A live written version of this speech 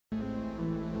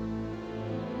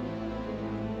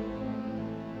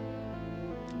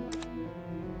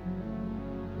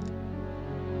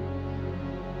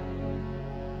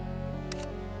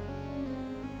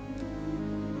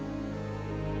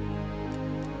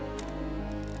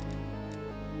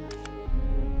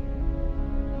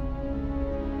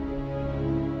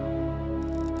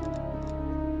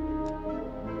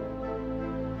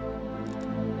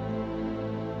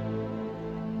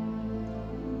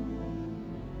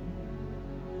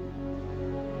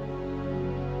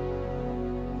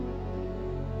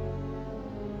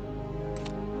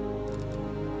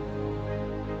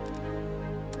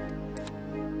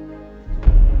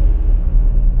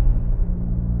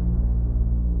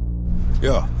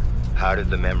Yeah. How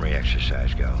did the memory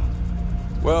exercise go?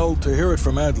 Well, to hear it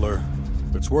from Adler,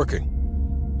 it's working.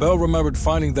 Bell remembered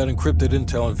finding that encrypted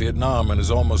intel in Vietnam and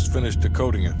is almost finished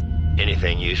decoding it.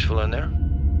 Anything useful in there?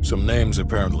 Some names,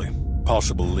 apparently.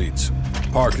 Possible leads.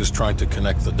 Park is trying to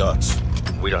connect the dots.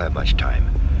 We don't have much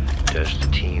time. Does the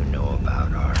team know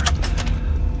about our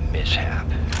mishap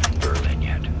in Berlin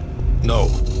yet? No,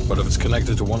 but if it's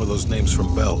connected to one of those names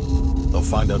from Bell, they'll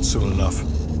find out soon enough.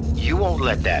 You won't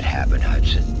let that happen,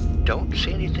 Hudson. Don't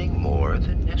say anything more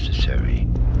than necessary.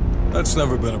 That's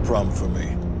never been a problem for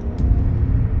me.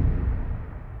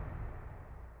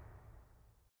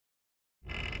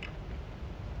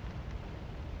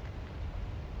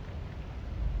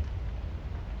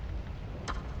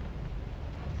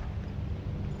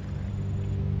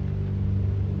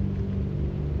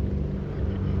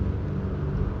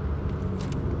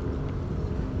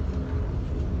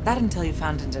 That intel you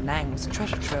found in Da Nang was a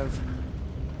treasure trove.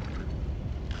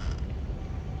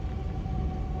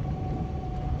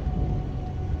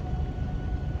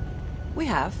 We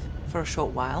have, for a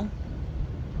short while.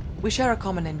 We share a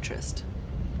common interest.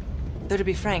 Though to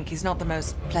be frank, he's not the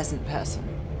most pleasant person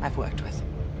I've worked with.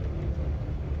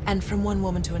 And from one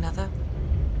woman to another,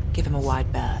 give him a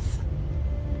wide berth.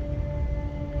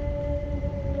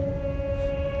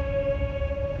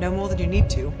 No more than you need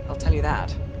to, I'll tell you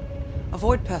that.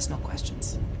 Avoid personal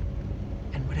questions.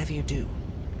 And whatever you do,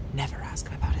 never ask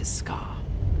him about his scar.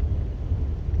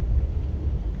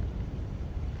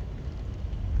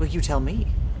 Well, you tell me.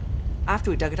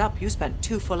 After we dug it up, you spent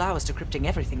 2 full hours decrypting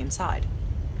everything inside.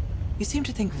 You seem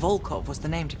to think Volkov was the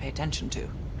name to pay attention to.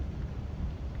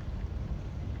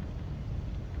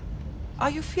 Are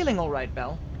you feeling all right,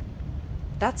 Bell?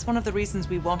 That's one of the reasons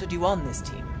we wanted you on this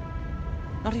team.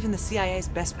 Not even the CIA's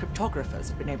best cryptographers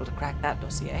have been able to crack that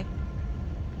dossier.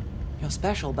 You're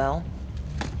special, Bell.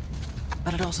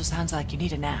 But it also sounds like you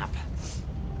need a nap.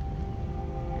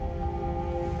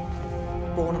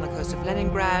 Born on the coast of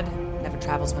Leningrad, never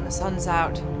travels when the sun's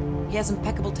out. He has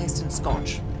impeccable taste in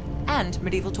scotch. And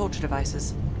medieval torture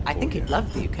devices. I think he'd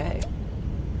love the UK.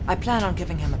 I plan on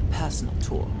giving him a personal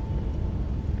tour.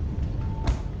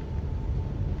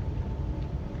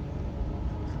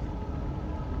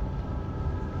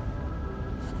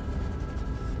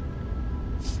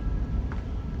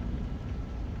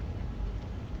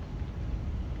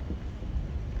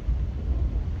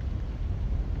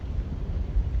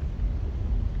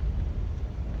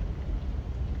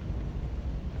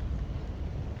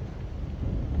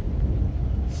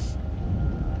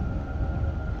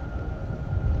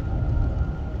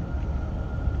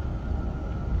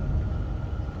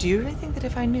 Do you really think that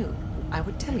if I knew, I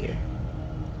would tell you?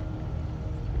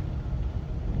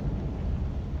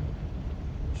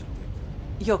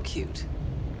 You're cute.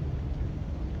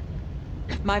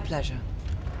 My pleasure.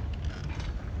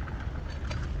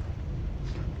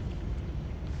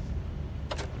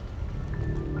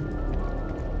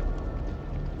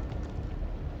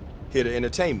 Here to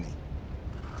entertain me.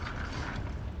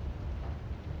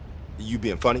 You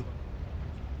being funny?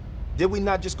 Did we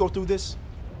not just go through this?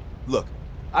 Look,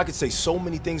 I could say so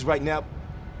many things right now.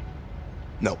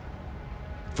 No,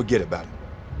 forget about it.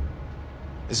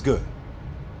 It's good.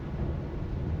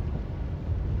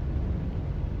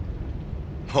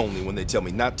 Only when they tell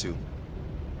me not to.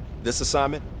 This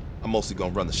assignment, I'm mostly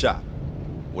gonna run the shop.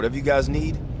 Whatever you guys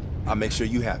need, I'll make sure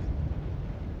you have it.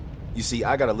 You see,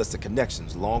 I got a list of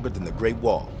connections longer than the Great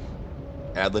Wall.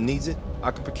 Adler needs it,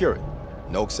 I can procure it.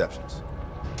 No exceptions.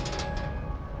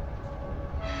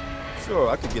 Sure,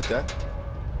 I could get that.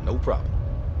 No problem.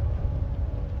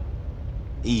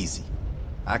 Easy.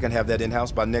 I can have that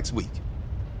in-house by next week.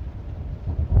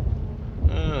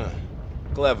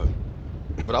 Clever.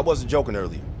 But I wasn't joking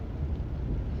earlier.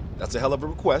 That's a hell of a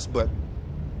request, but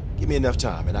give me enough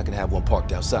time and I can have one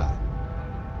parked outside.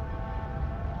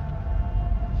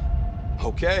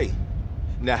 Okay.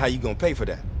 Now how you gonna pay for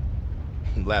that?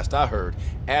 Last I heard,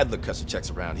 Adler cuts the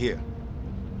checks around here.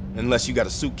 Unless you got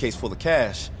a suitcase full of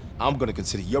cash, I'm gonna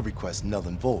consider your request null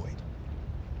and void.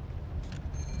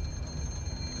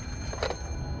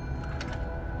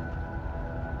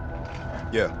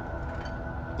 Yeah,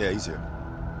 he's here.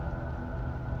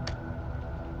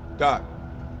 Doc,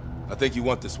 I think you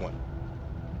want this one.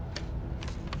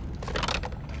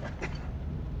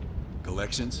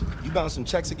 Collections? You bouncing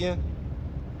checks again?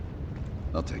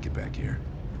 I'll take it back here.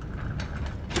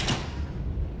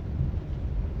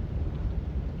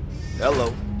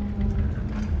 Hello.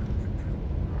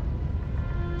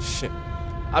 Shit.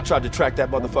 I tried to track that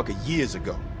motherfucker years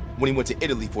ago, when he went to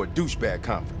Italy for a douchebag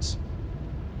conference.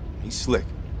 He's slick.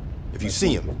 If you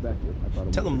see him,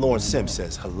 tell him Lawrence Sims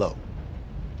says hello.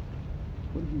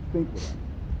 What did you think was that?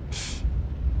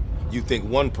 You think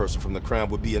one person from the Crown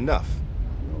would be enough.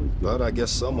 But I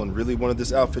guess someone really wanted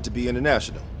this outfit to be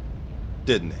international,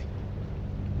 didn't they?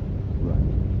 Right.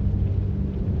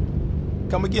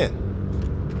 Come again.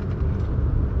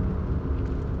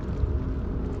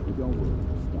 But don't worry.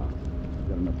 Stop. I've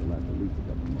got enough to last at least a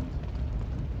couple months.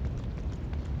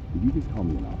 Did you just call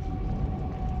me an option?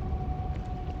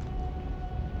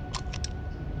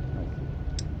 I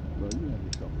see. Well, you have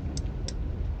yourself a good one.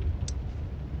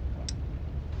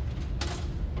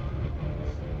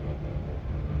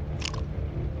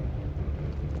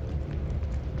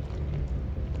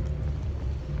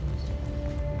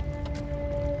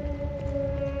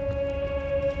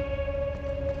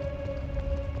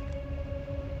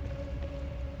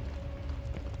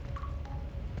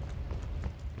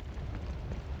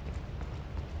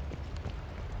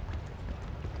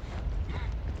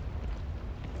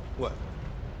 What?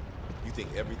 You think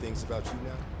everything's about you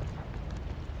now?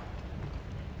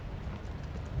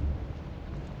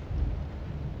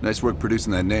 Nice work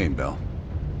producing that name, Bell.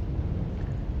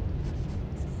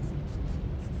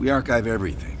 We archive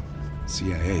everything.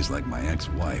 CIA's like my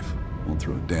ex-wife. Won't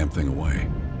throw a damn thing away.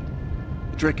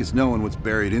 The trick is knowing what's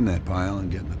buried in that pile and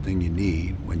getting the thing you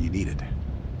need when you need it.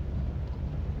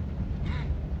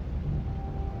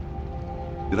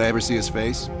 Did I ever see his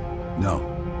face? No.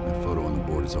 That photo on the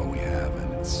board is all we have,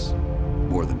 and it's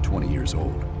more than 20 years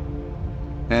old.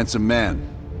 Handsome man.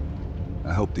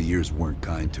 I hope the years weren't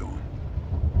kind to him.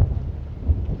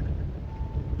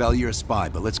 Bell, you're a spy,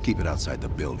 but let's keep it outside the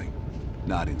building,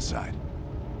 not inside.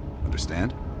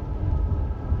 Understand?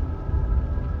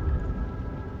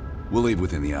 We'll leave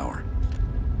within the hour.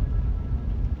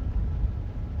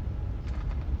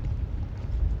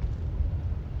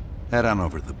 Head on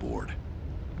over to the board.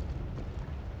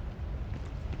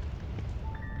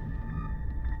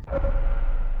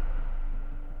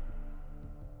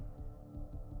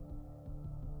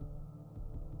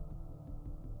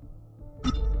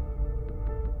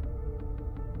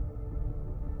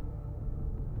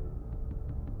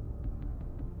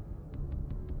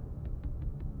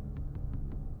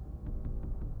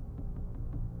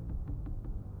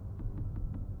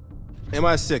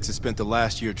 MI6 has spent the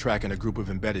last year tracking a group of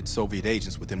embedded Soviet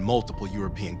agents within multiple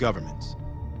European governments.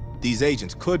 These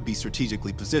agents could be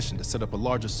strategically positioned to set up a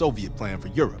larger Soviet plan for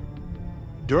Europe.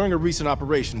 During a recent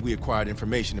operation, we acquired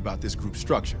information about this group's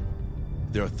structure.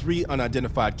 There are 3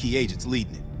 unidentified key agents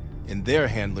leading it, and their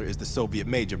handler is the Soviet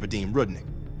Major Vadim Rudnik,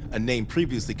 a name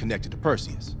previously connected to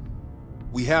Perseus.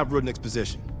 We have Rudnik's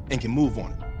position and can move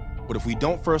on it. But if we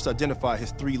don't first identify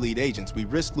his 3 lead agents, we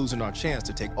risk losing our chance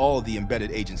to take all of the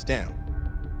embedded agents down.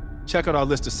 Check out our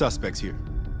list of suspects here.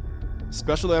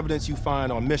 Special evidence you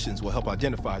find on missions will help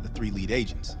identify the 3 lead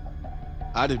agents.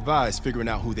 I'd advise figuring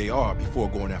out who they are before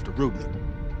going after Rudnik.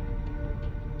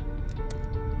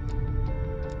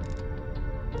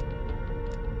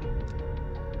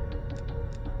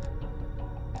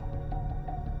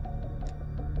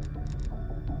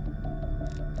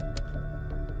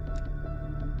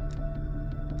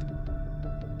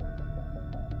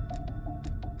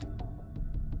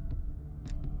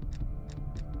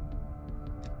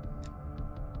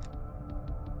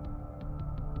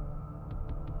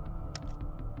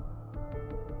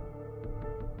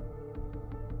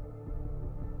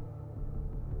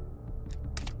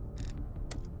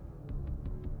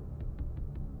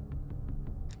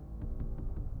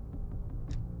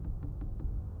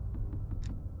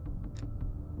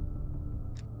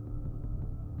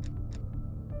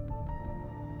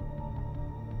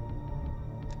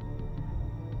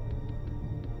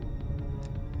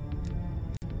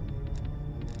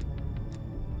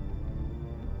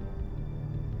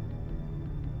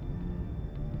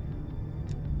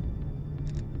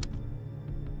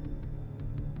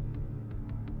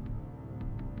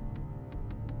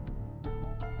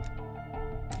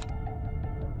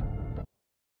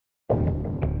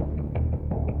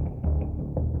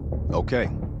 Okay.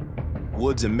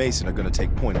 Woods and Mason are gonna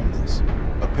take point on this.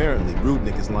 Apparently,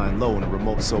 Rudnik is lying low in a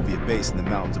remote Soviet base in the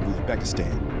mountains of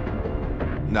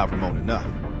Uzbekistan. Not remote enough.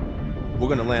 We're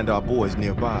gonna land our boys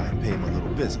nearby and pay him a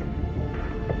little visit.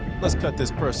 Let's cut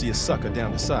this Perseus sucker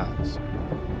down to size.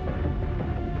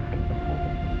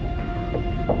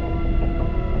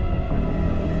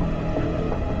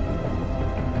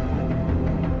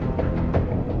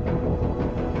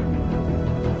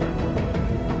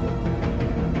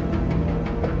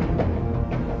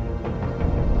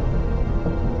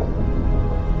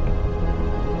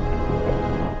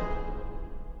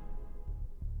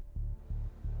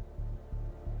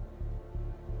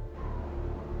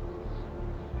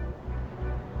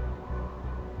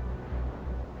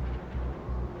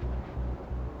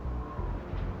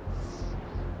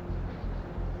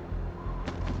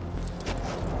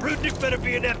 Rudnick better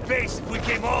be in that base if we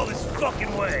came all this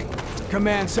fucking way.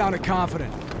 Command sounded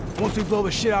confident. Once we blow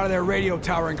the shit out of their radio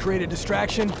tower and create a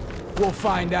distraction, we'll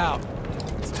find out.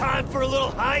 It's time for a little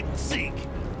hide and seek.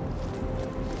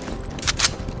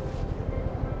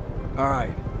 All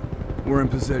right, we're in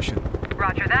position.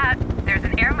 Roger that. There's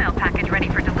an airmail package ready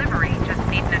for delivery. Just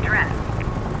need an address.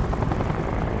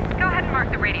 Go ahead and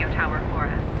mark the radio tower for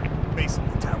us. Base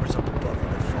of the tower's up above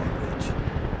on that far ridge.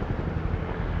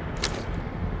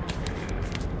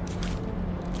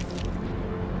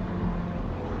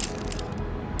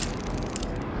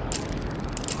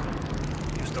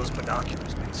 Use those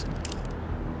binoculars, Mason.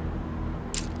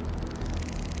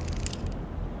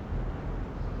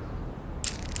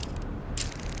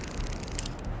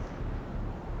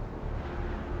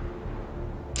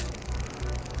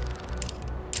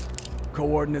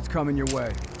 Coordinates coming your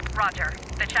way. Roger.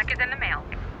 The check is in the mail.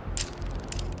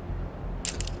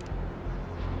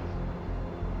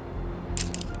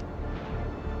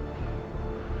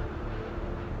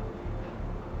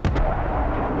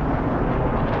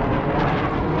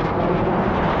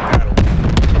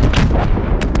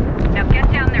 Now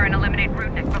get down there and eliminate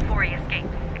Rudnick before he escapes.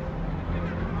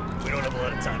 We don't have a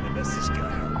lot of time to mess this guy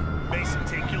up. Mason,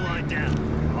 take your line down.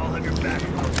 I'll have your back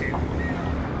from up here.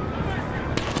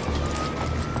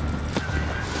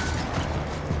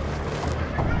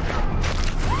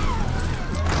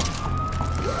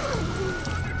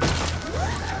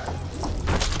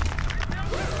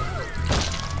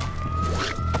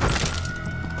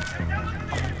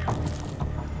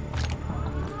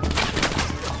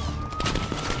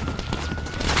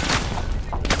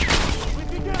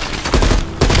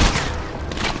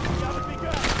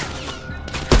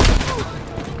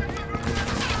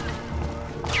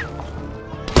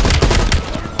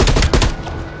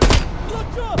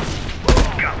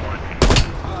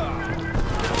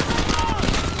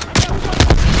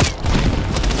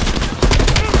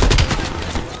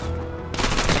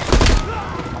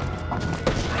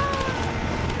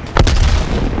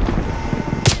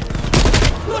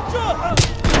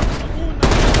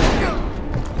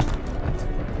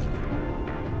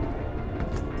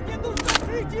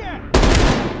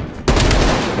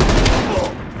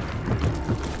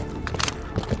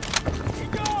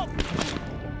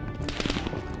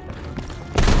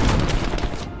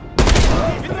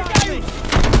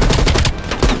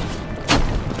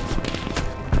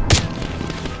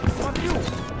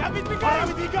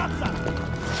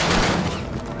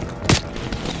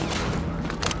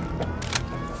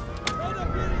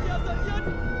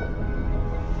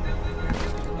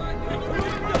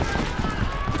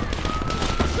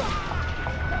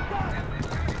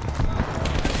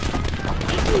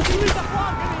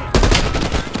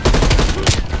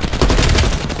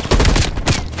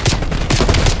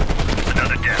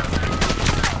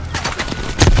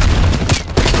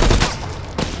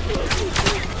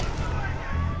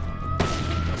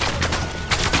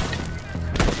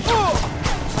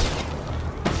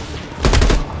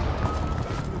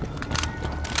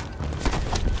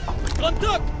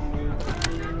 Контакт!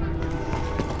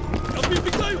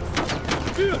 Отбиваются!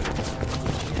 Вперед!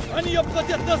 Они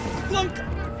обходят нас с фланка!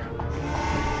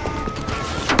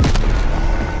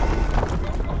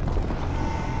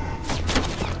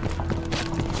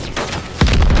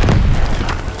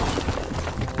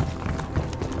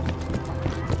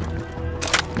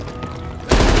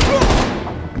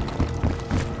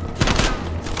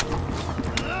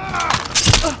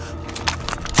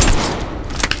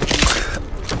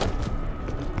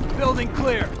 Building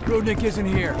clear. Rudnick isn't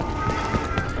here. Go on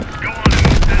and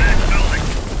move to the next building.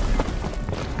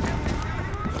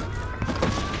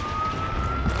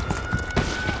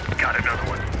 Got another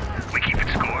one. We keep it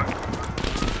score.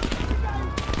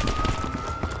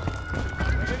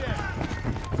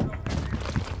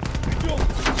 Идем!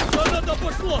 Граната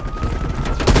пошла!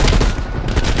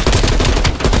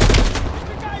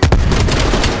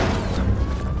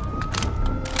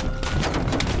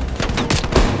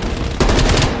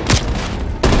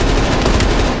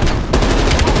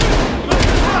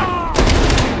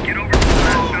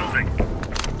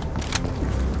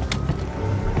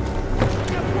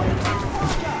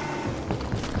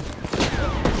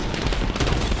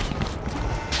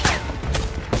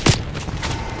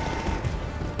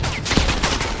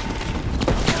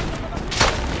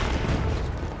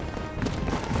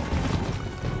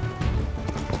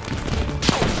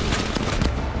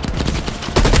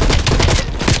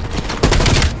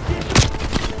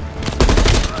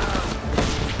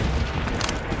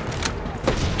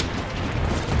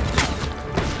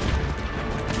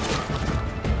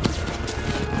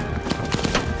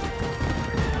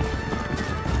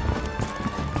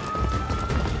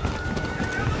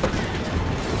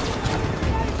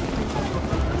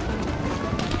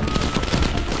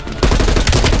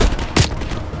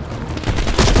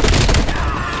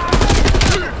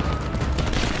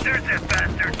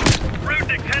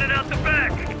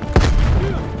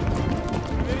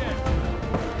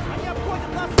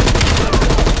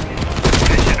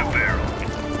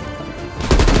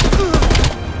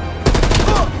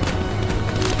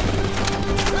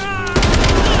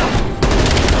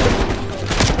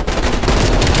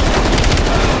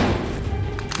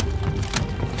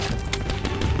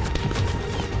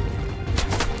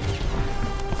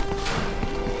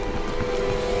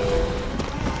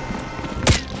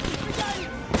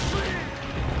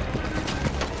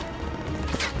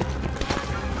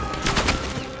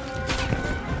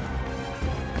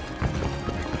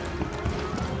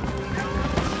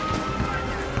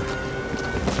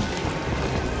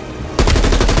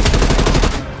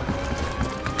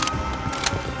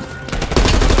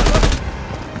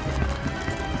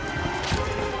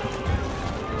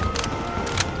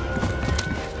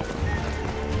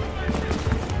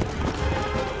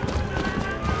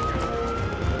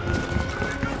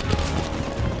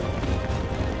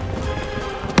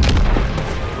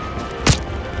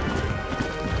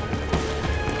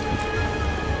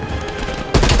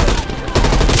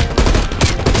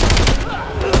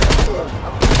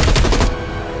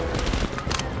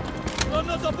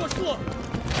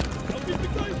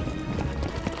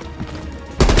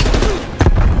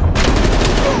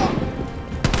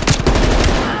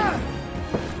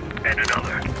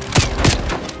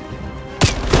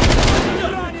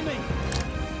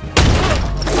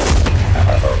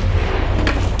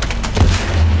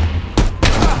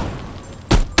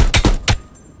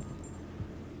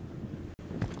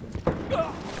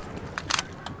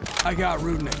 out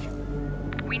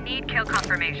Rudnick. We need kill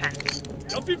confirmation.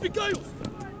 Я выбегаю!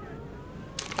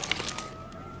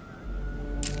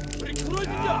 Прикрой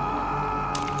меня!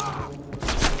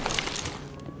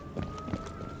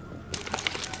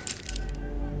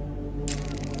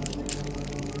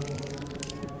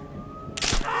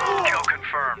 Kill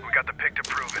confirmed. We got the pic to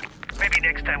prove it. Maybe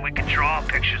next time we can draw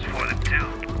pictures for them, too.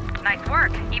 Nice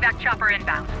work. Evac chopper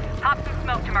inbound. Pop some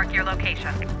smoke to mark your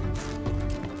location.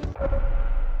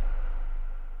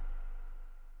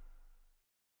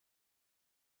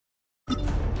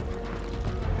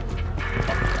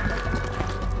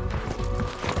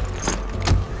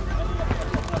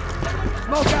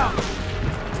 Smoke out!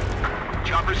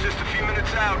 Chopper's just a few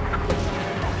minutes out.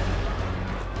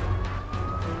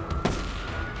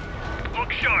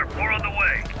 Look sharp. More on the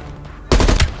way.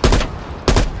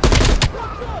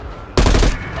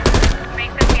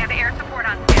 Mason, we have air support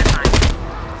on standby.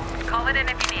 Call it in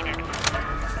if you need it.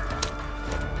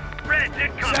 Red's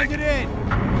incoming. Send it in!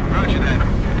 Roger that.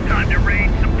 Time to rain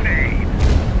some pain.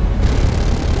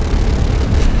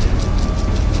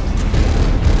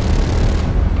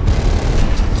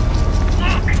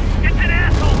 Look! It's an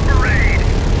asshole parade!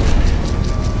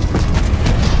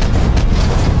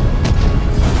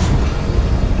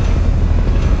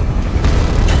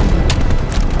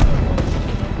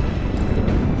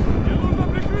 Мне нужно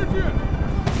прикрытие!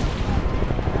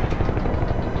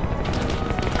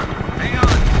 Hang on.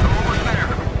 I'm almost there.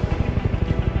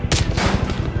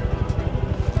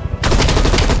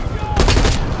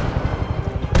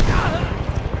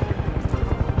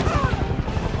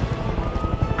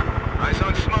 Eyes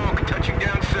on smoke. Touching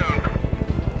down soon.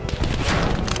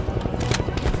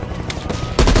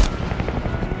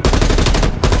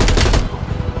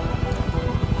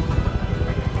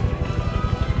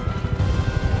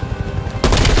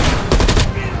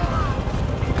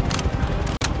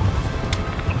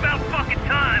 About fucking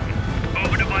time.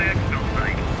 Over to my exfil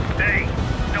site. Hey,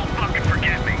 don't fucking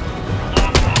forget me.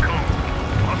 Long walk home.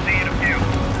 I'll see you in a few.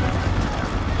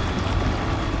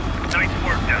 Nice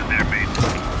work down there, mate.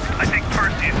 I think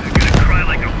Perseus is gonna cry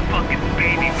like a fucking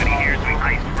baby when he hears we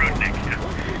iced Rudnick.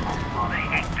 I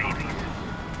hate babies.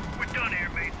 We're done here,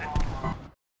 Mason.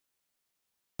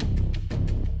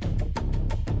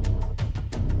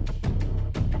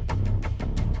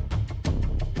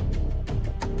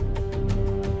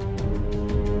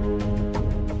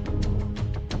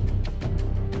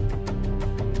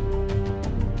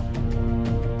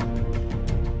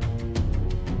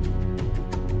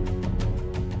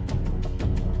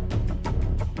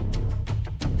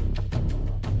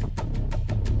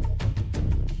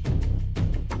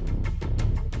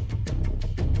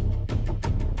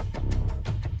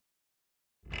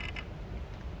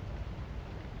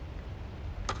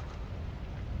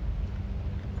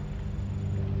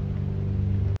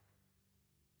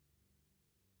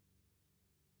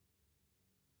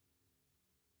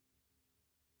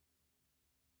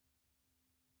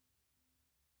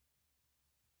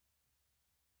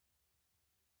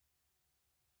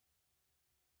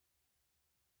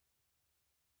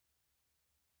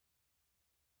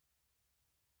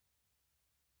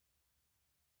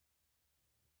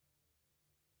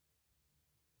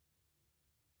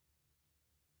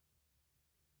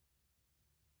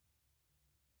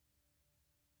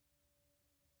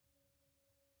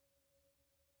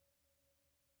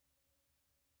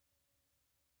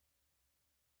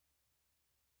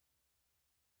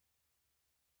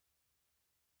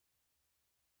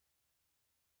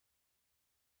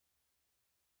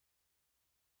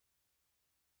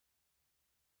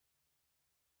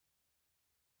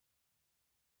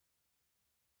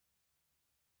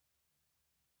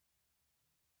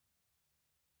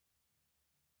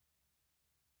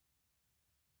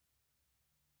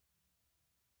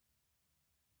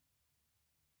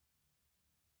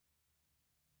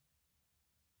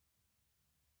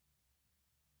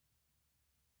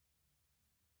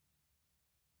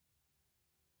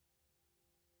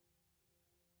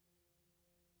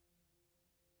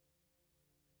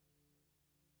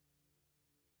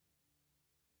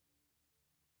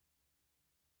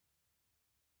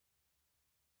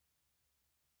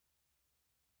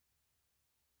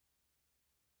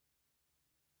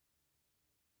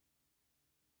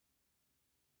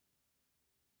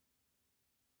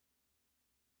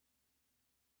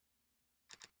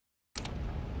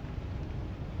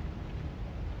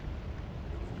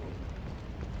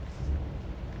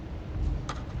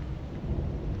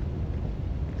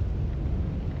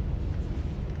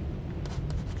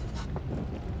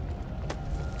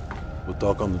 We'll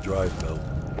talk on the drive, Bill.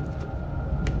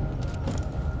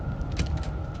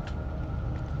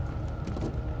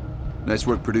 Nice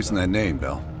work producing that name,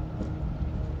 Bell.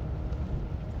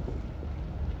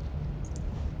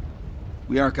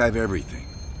 We archive everything.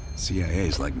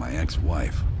 CIA's like my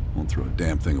ex-wife. Won't throw a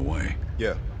damn thing away.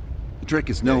 Yeah. The trick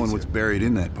is knowing what's buried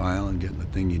in that pile and getting the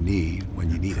thing you need when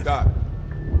you need it. Doc,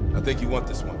 I think you want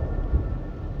this one.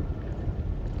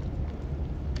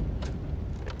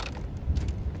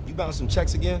 You bound some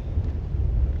checks again?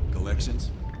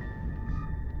 Collections?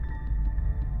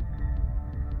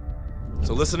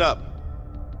 So listen up.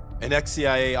 An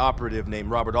ex-CIA operative named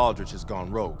Robert Aldrich has gone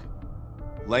rogue.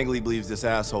 Langley believes this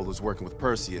asshole is working with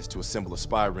Perseus to assemble a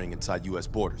spy ring inside US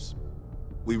borders.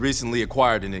 We recently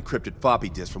acquired an encrypted floppy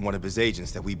disk from one of his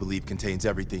agents that we believe contains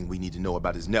everything we need to know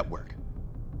about his network,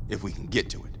 if we can get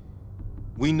to it.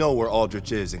 We know where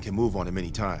Aldrich is and can move on him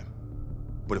any time.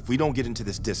 But if we don't get into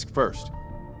this disk first,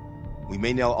 we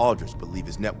may nail Aldrich but leave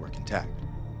his network intact.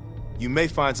 You may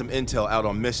find some intel out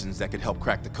on missions that could help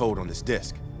crack the code on this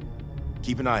disk.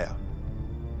 Keep an eye out.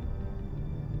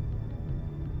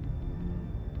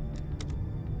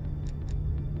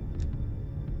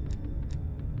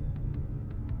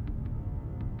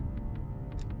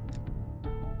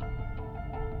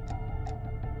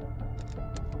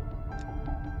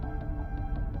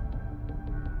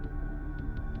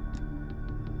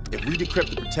 If we decrypt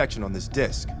the protection on this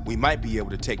disk, we might be able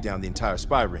to take down the entire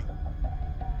spy ring.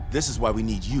 This is why we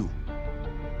need you.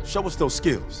 Show us those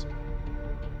skills.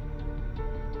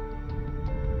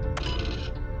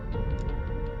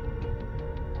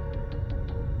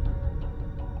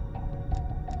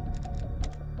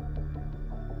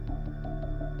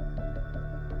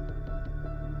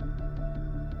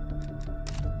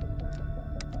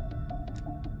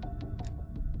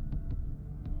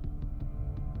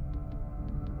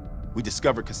 We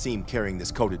discovered Qasim carrying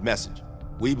this coded message.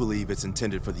 We believe it's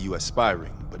intended for the US spy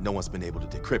ring, but no one's been able to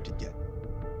decrypt it yet.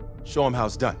 Show him how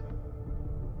it's done.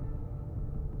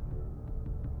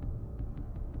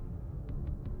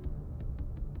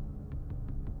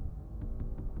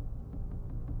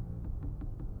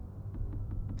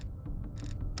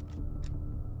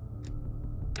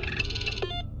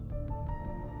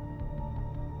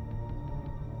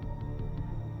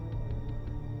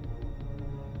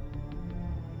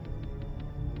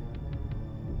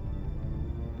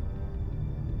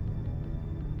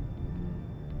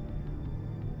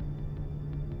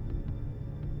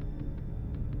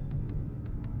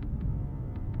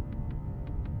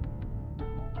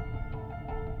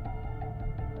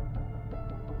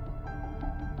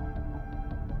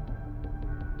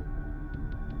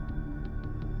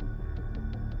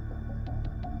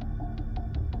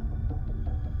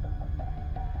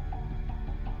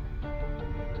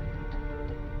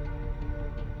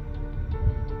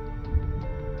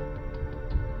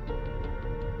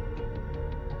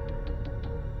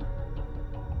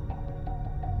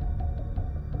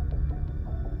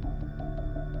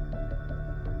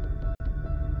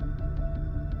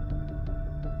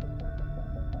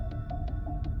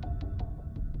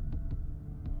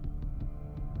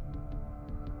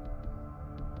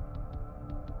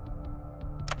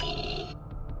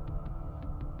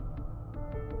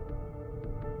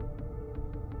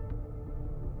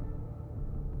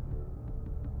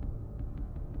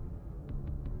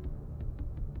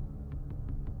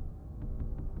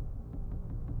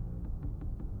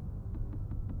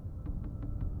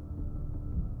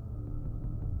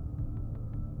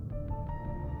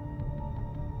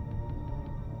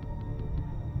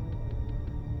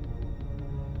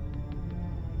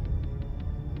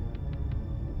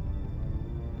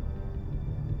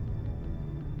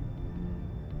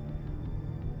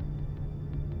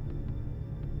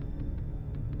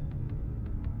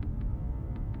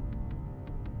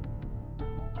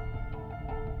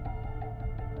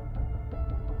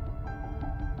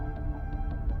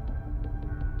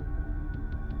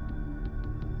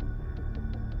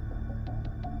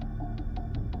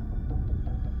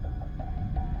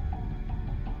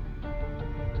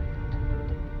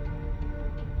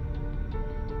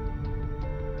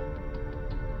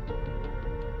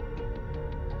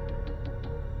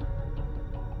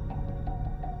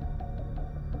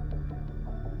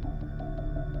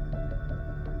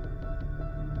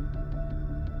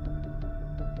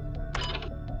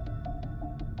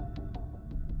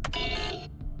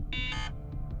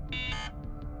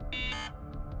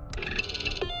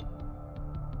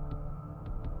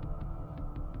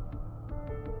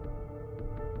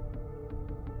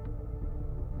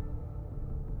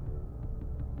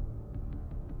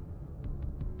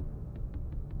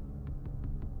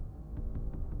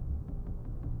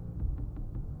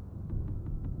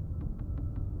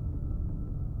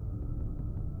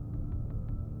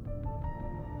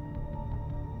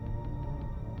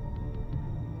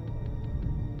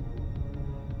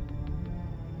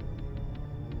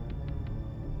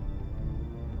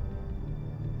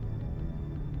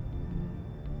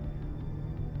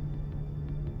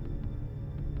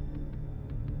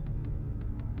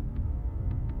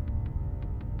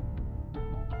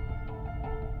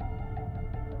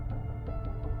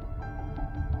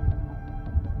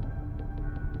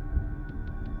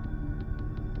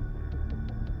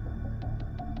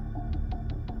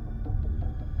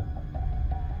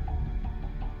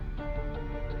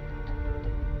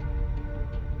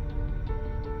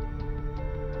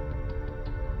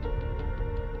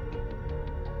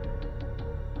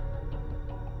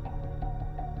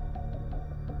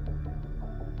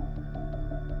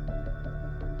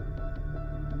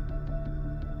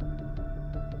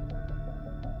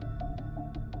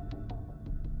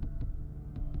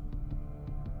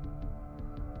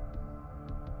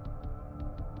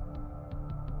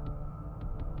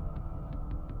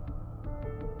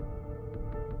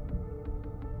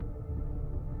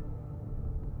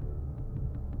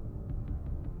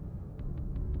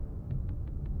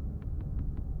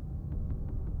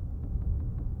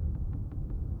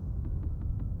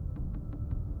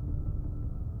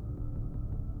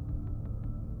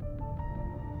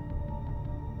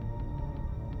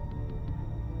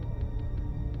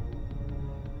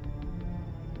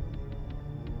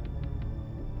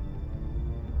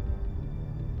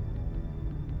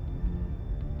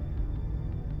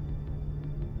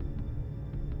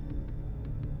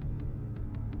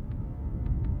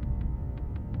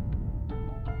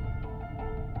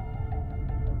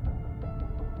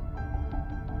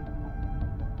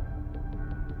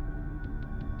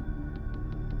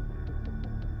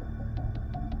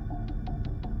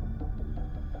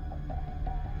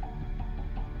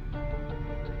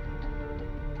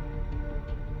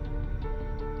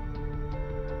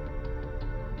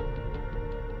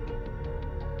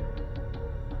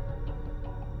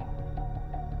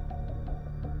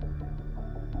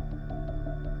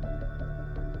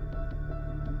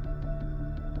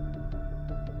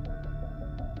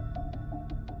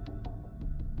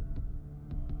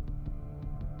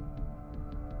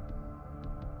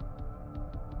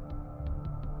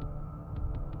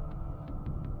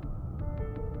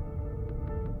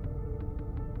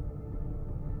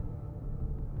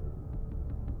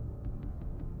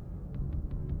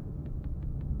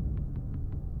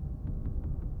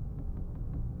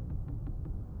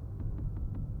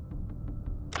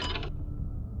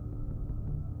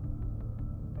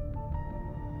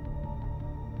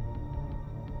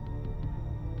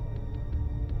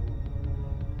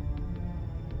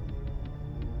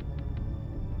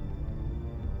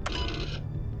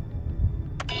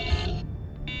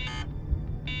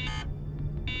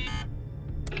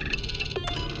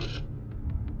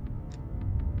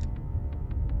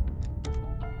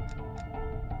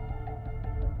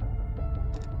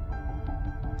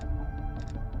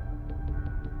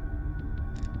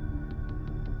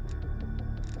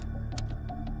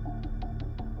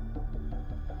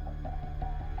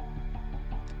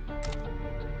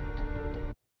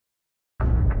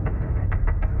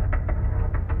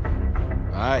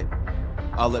 Alright.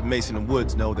 I'll let Mason and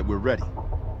Woods know that we're ready.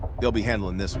 They'll be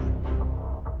handling this one.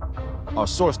 Our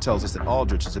source tells us that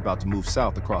Aldrich is about to move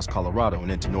south across Colorado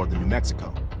and into northern New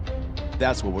Mexico.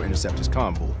 That's where we'll intercept his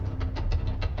convoy.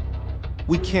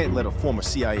 We can't let a former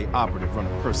CIA operative run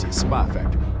a Perseus spy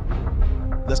factory.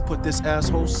 Let's put this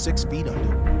asshole 6 feet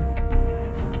under.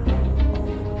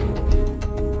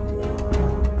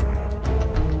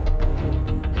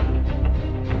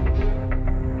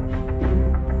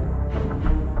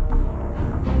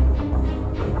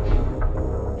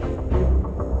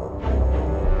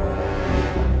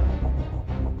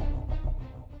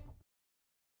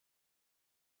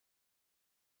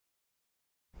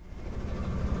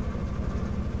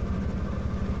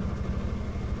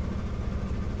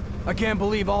 I can't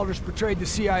believe Aldrich betrayed the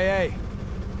CIA.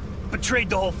 Betrayed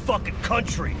the whole fucking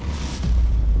country.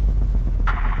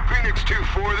 Phoenix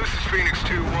 2-4, this is Phoenix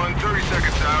 2-1, 30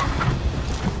 seconds out.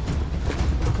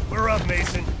 We're up,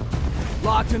 Mason.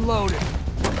 Locked and loaded.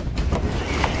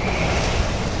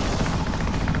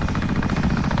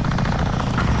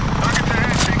 Target's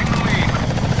ahead, taking the lead.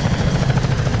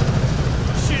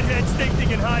 Shitheads think they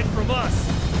can hide from us.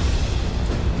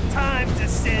 Time to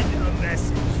send a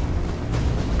message.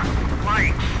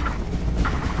 Lights.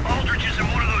 Aldrich is in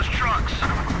one of those trucks.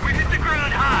 We hit the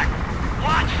ground hot.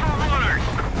 Watch for runners.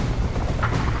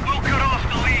 We'll cut off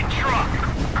the lead truck.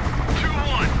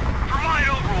 2-1. Provide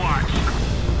overwatch.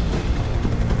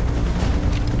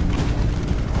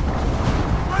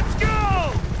 Let's go!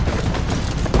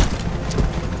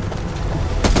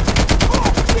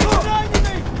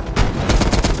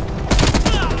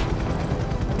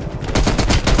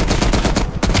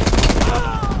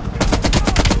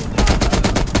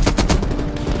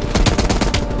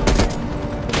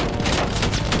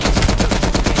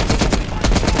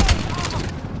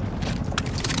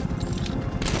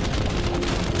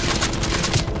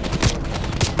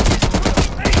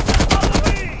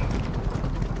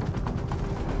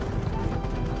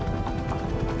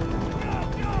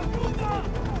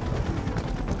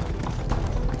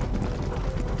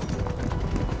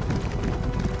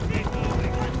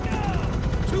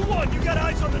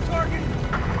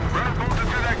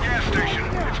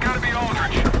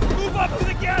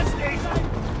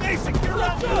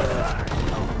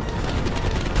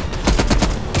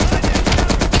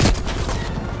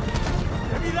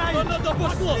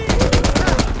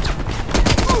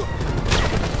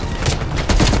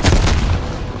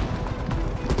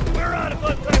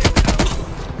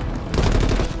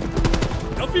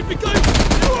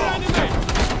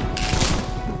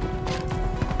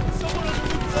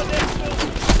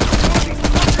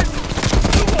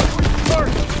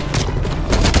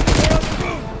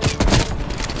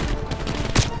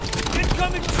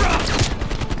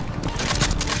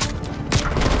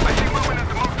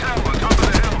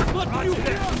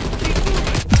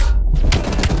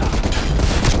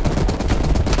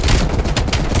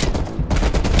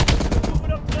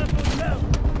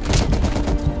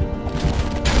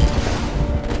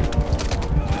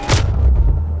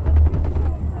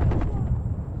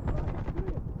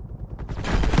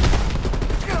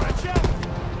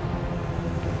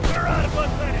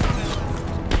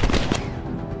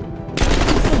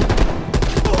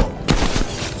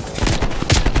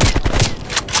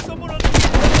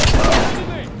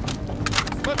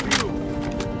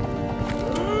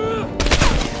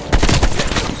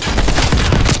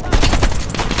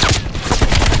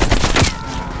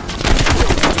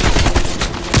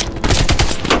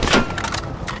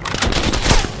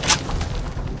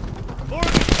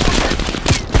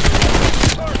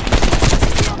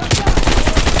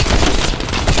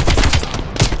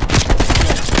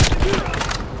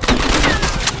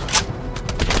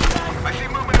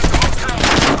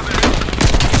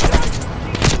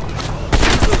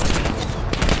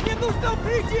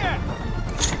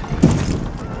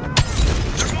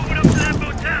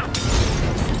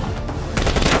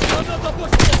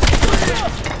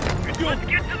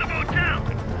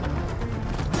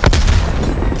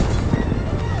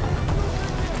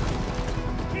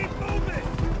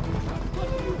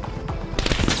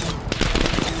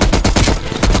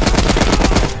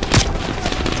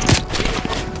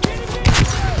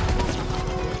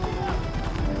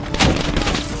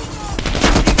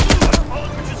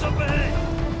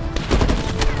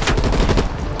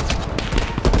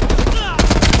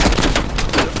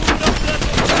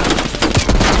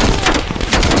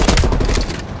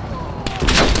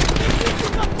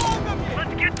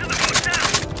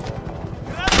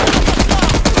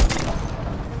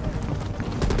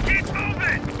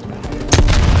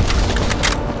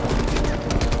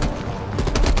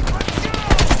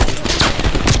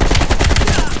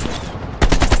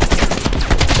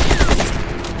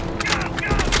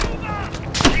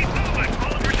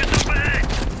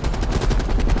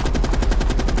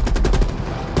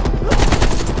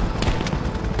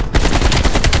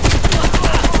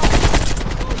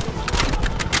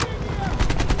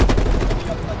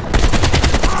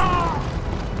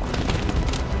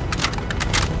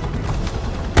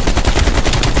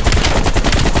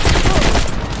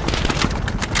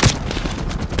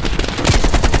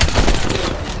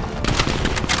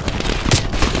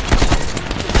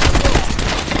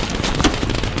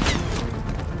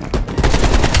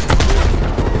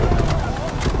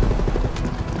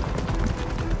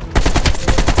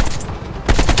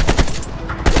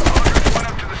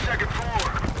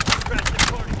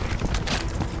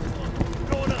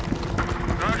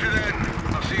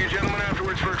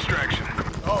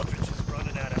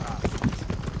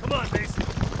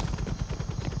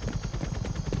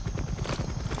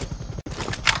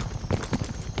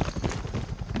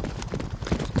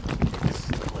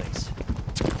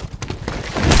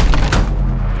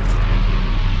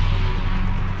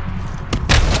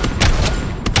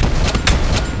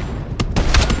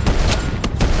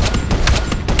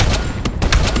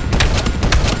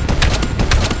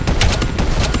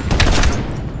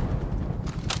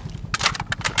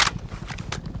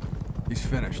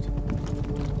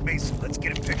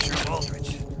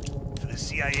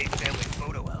 CIA family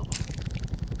photo album.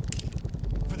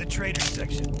 For the trader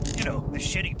section. You know, the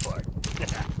shitty part.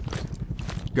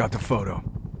 Got the photo.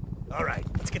 All right,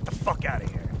 let's get the fuck out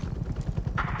of here.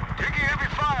 Taking heavy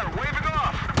fire, waving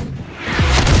off.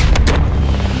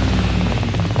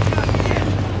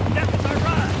 That was our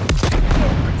ride.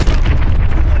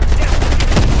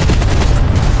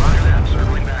 Roger that,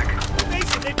 circling back.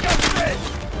 Mason, they've got red.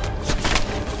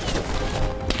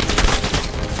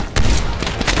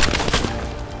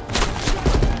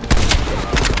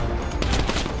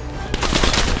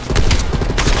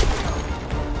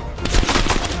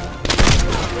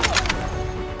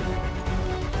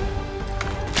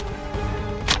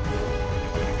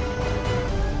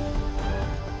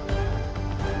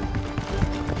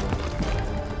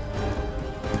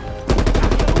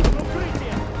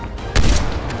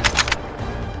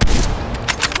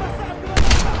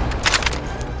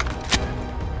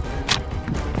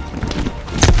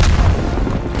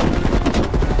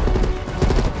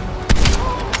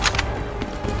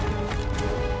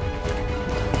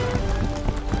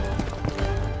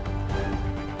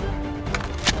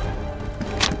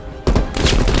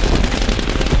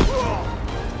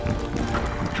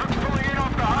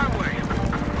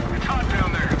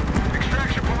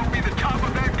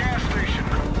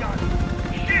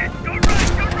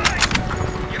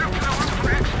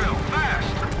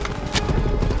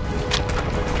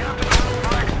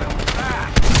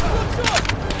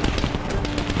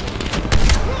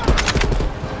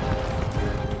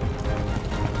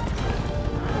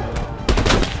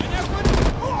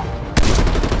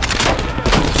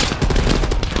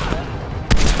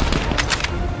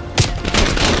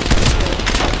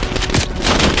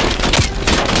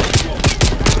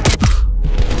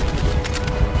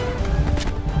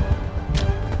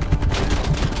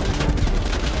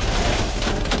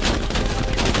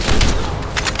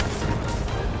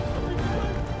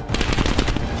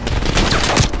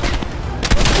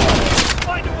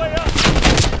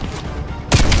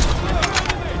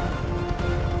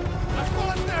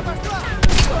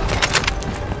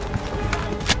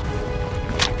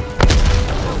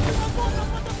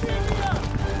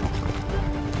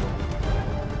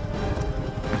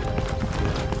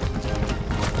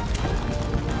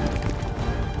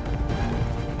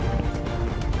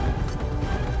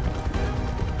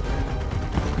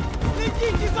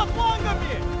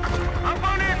 Up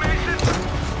on in, Mason.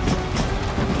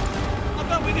 How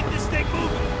about we get this thing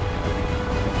moving?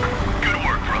 Good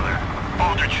work, brother.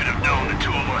 Aldrich should have known the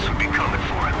two of us would be coming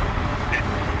for him.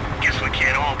 Guess we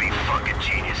can't all be fucking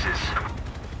geniuses.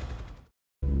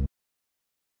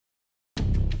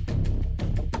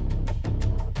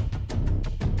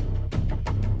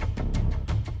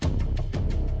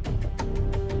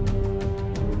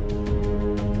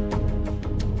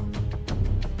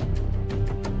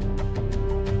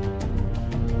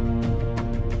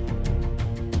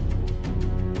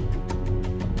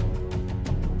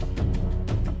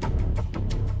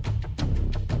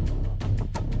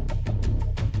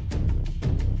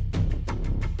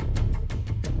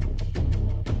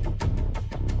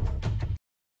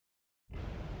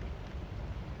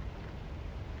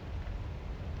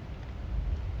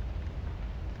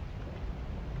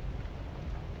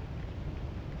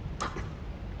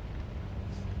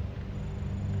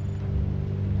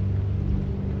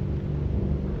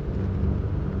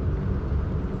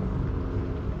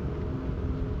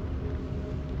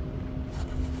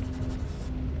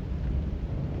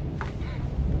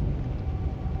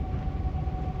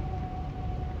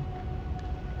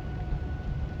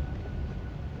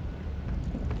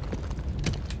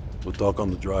 We'll talk on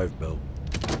the drive, Bill.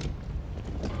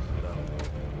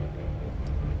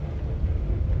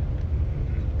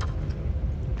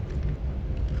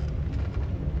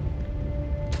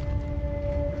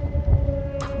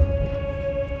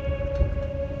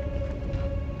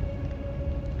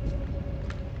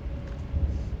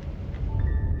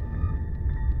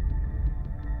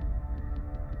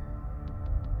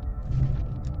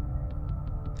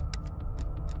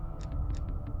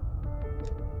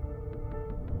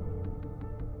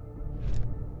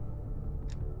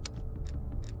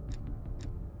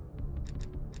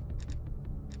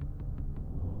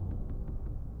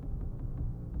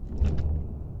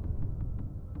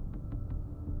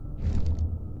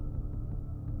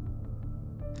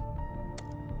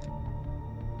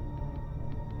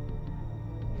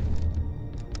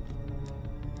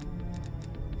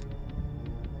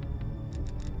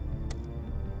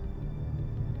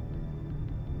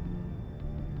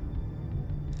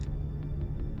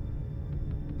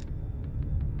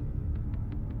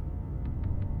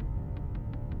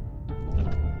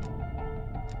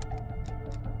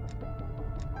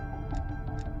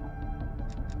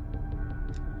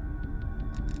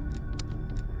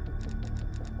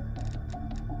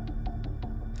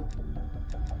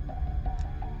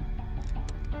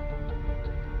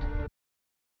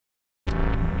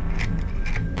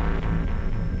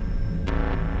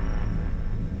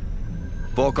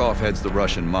 Volkov heads the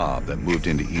Russian mob that moved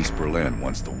into East Berlin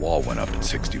once the wall went up in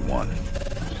 '61.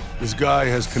 This guy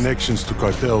has connections to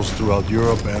cartels throughout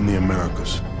Europe and the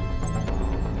Americas.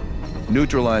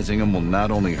 Neutralizing him will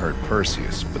not only hurt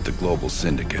Perseus, but the global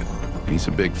syndicate. He's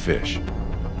a big fish.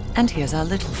 And here's our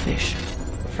little fish,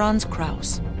 Franz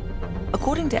Kraus.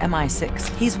 According to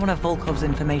MI6, he's one of Volkov's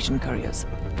information couriers.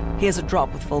 He has a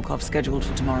drop with Volkov scheduled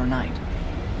for tomorrow night.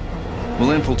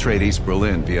 We'll infiltrate East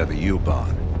Berlin via the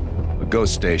U-Bahn. A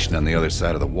ghost station on the other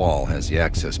side of the wall has the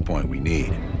access point we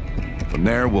need. From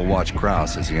there, we'll watch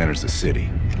Kraus as he enters the city.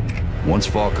 Once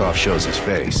Volkov shows his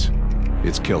face,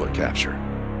 it's killer capture.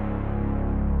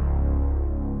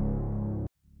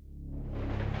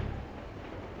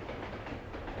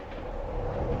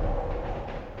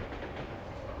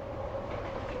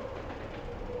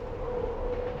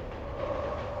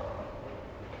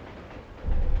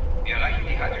 Wir erreichen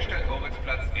die Haltestelle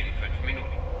Moritzplatz in 5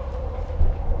 Minuten.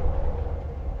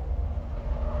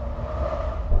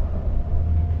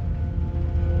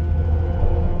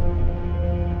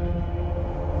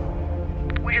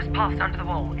 We just passed under the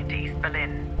wall into East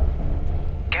Berlin.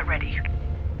 Get ready.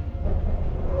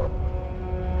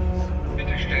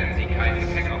 Bitte stellen Sie kein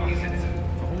Gepäck auf die Sitze.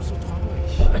 Warum so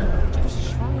traurig? Du bist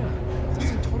schwanger. Das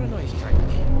sind tolle Neuigkeiten.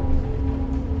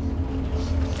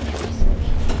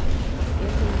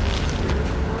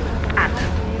 And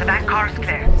the back car is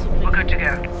clear. We're good to go.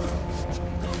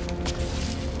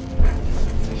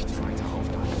 Nicht weiter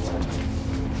aufgehalten.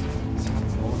 Sie haben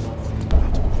Mord,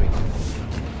 Atombomben.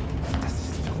 Das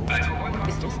ist groß.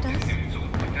 Ist es das? Im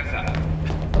Zug mit der Sache.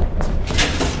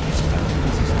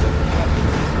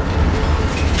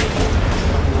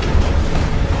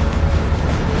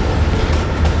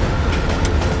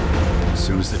 As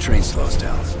soon as the train slows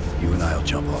down, you and I'll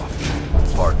jump off.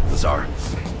 Bart, Lazar,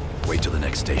 wait till the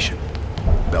next station.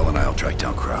 Bell and I'll track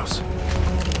down Kraus.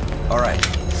 All right.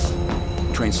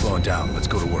 Train's slowing down. Let's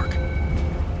go to work.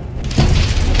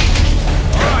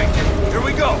 All right, here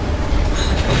we go.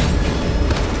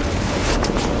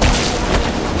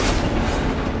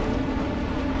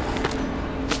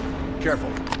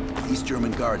 Careful. East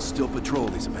German guards still patrol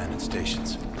these abandoned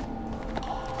stations.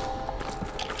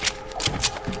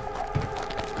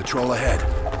 Patrol ahead.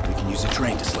 We can use a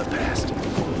train to slip past.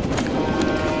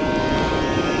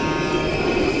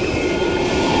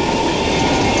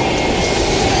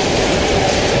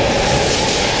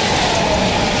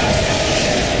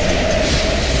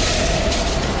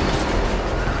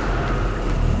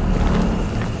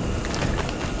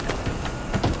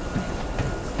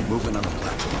 Moving on the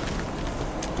platform.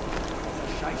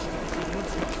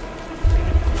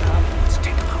 Let's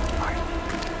take them out, Bart.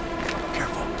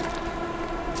 Careful.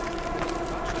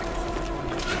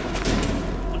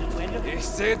 Ich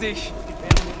seh dich.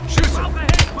 Schüsse!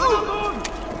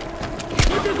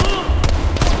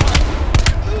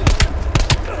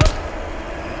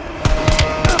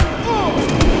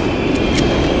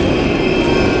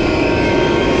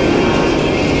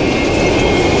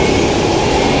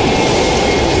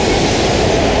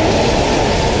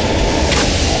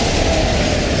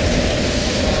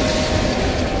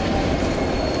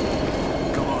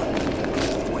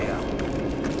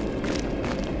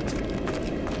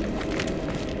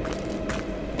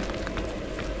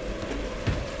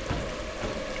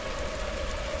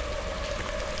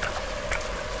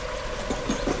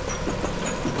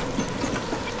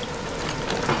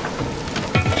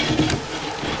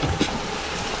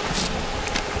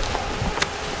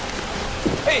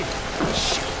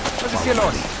 Was ist hier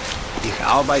los? Ich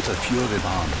arbeite für die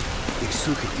Bahn. Ich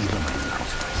suche Ihre meinen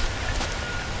Ausweis.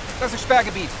 Das ist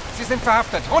Sperrgebiet. Sie sind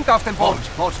verhaftet. Runter auf den Boden.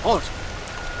 Halt!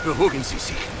 Beruhigen Sie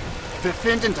sich. Wir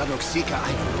finden dadurch sicher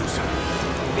eine Lösung.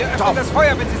 Wir öffnen das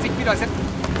Feuer, wenn Sie sich widersetzen.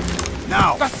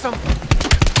 Now! Was zum...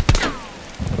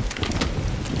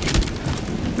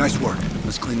 Nice work.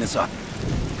 Let's clean this up.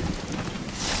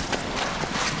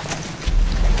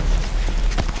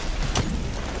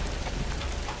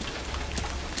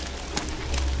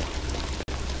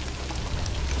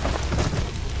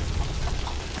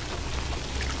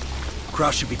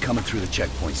 Kraus should be coming through the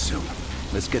checkpoint soon.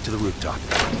 Let's get to the rooftop.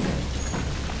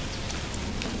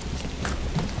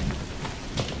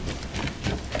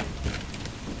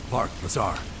 Park,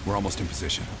 Lazar, we're almost in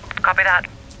position. Copy that.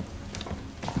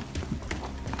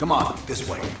 Come on, this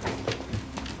way.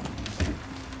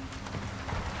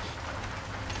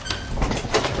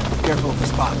 Careful of the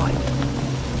spotlight.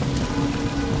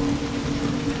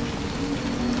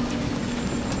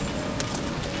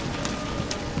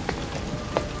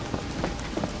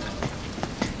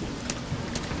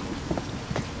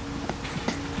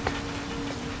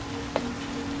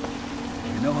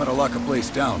 You know how to lock a place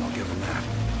down, I'll give him that.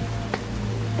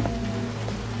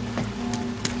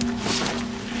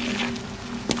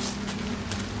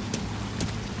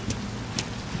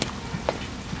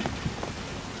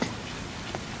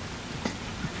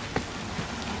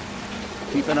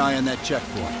 Keep an eye on that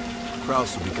checkpoint.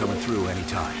 Kraus will be coming through any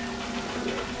time.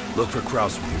 Look for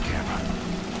Kraus with your camera.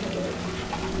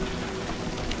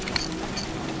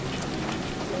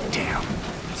 Damn.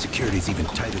 Security's even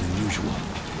tighter than usual.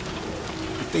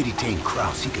 If they detain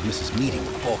Kraus, he could miss his meeting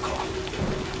with Volkov.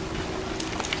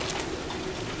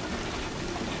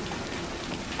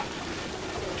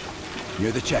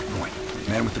 Near the checkpoint.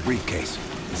 Man with the briefcase.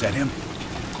 Is that him?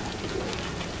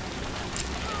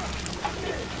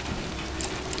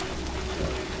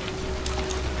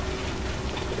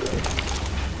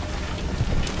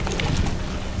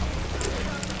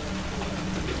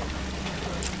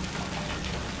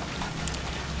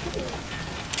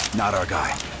 Not our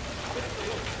guy.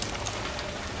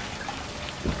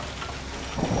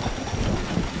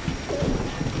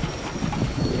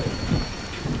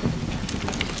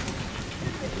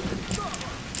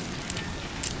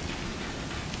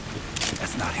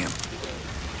 That's not him.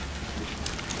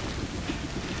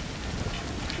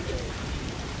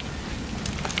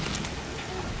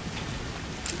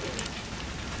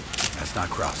 That's not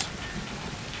Kraus.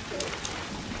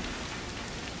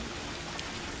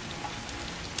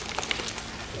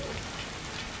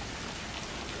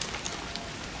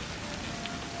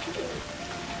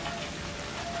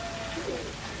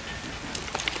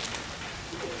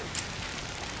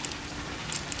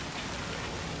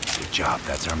 Good job,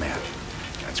 that's our man.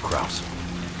 That's Kraus.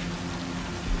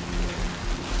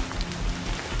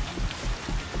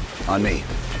 On me.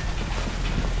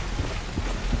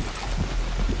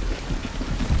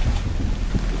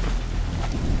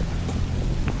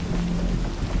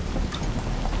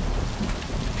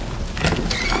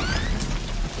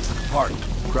 Hart,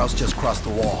 Kraus just crossed the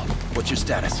wall. What's your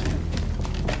status?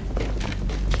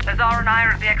 Lazar and I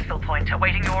are at the exfil point,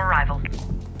 awaiting your arrival.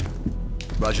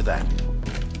 Roger that.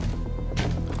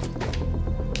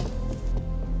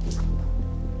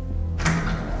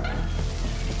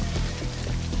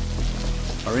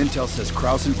 Our intel says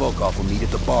Kraus and Volkov will meet at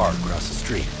the bar across the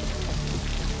street.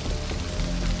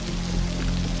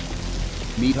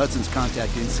 Meet Hudson's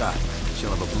contact inside. She'll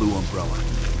have a blue umbrella.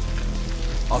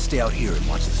 I'll stay out here and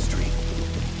watch the street.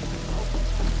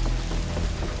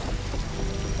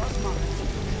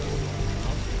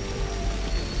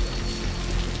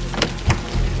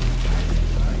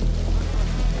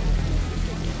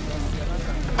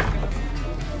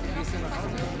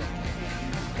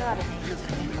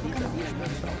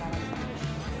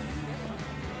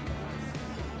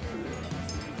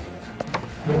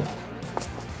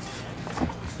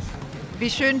 Wie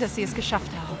schön, dass Sie es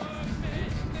geschafft haben.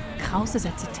 Krause is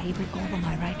at the table over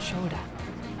my right shoulder.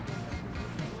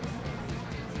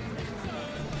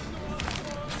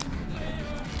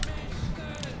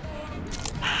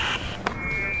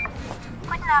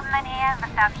 Guten Abend, mein Herr.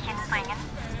 Was darf ich Ihnen bringen?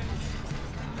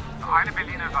 Eine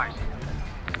Berliner Weiß.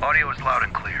 Audio is loud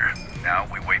and clear. Now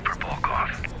we wait for Volkov.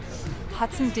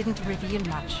 Hudson didn't reveal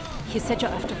much. He said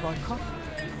you're after Volkov?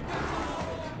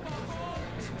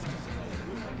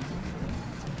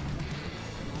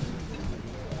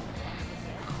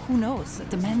 Who knows?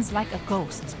 The man's like a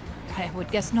ghost. I would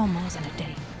guess no more than a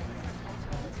day.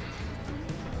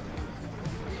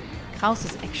 Kraus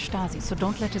is ex-Stasi, so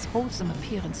don't let his wholesome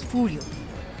appearance fool you.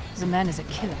 The man is a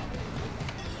killer.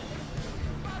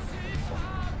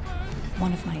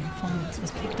 One of my informants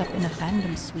was picked up in a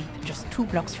random sweep just 2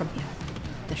 blocks from here.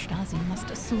 The Stasi must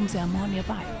assume there are more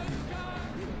nearby.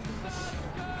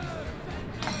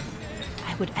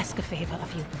 I would ask a favor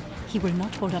of you. He will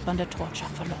not hold up under torture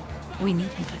for long. We need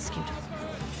him rescued.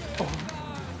 Or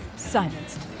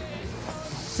silenced.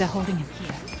 They're holding him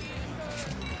here.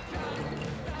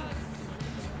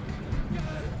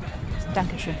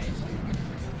 Dankeschön.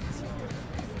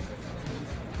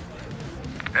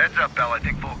 Heads up, Bell. I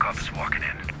think Volkov is walking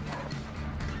in.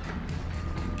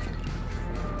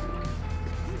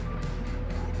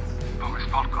 Wo ist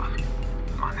Volkov?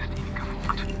 Mann ist Ihnen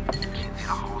gefolgt. Gehen Sie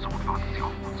nach Hause und warten Sie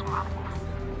auf unseren Anruf.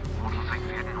 Motorcycle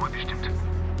werden neu bestimmt.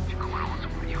 Wir kümmern uns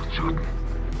um Ihren Schaden.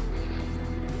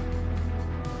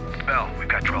 Bell, we've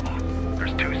got trouble.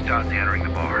 There's 2 Stasi entering the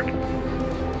bar.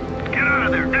 Get out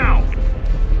of there, now!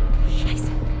 Scheiße.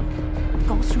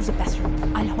 Go through the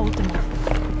bathroom. I'll hold them off.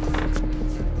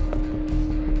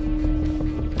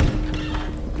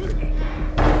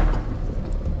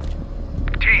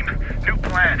 Team, new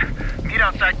plan. Meet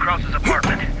outside Kraus's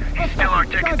apartment. He's still our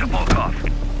ticket to Volkov.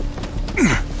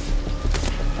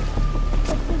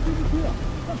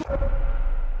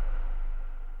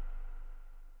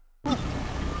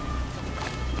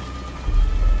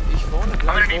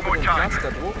 I'm gonna need more time.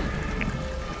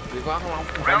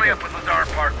 Rally up with Lazar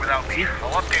Park without me.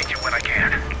 I'll update you when I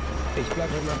can. Ich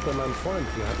bleib heute Nacht bei meinem Freund.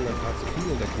 Wir hatten ein paar zu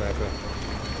viel in der Kneipe.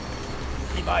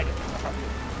 Die beide.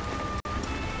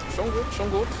 Schon gut, schon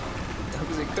gut.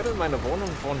 Aber Sie können meine Wohnung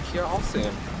von hier aus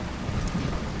sehen.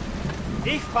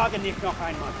 Ich frage nicht noch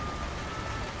einmal.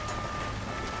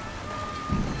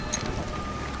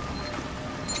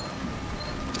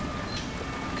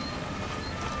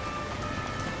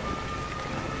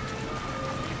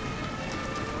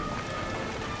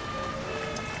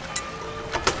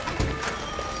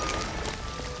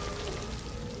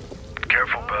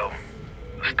 Careful, Bill.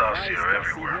 The Stasi are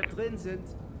everywhere. Drin sind.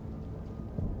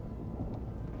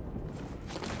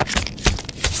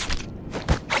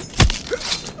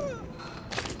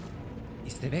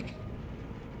 Ist er weg?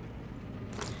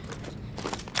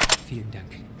 Vielen Dank.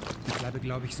 Ich bleibe,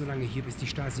 glaube ich, so lange hier, bis die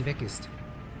Stasi weg ist.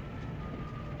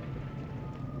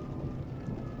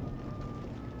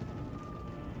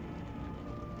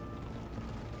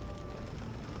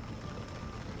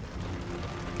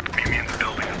 Meet me in the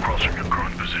building across from your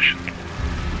current position.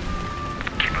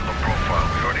 Keep a low profile.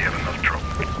 We already have enough trouble.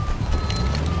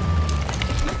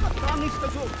 Ich hab gar nichts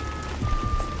versucht.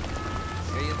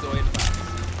 Sehen so etwas.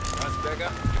 Was,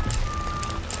 Berger?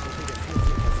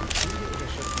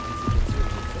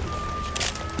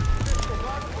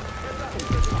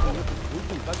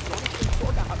 Was soll ich denn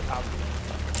vorgehabt haben?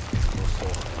 Es muss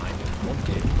doch einen Grund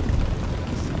geben.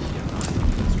 Dass ich hier nach der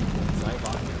Polizei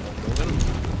warten.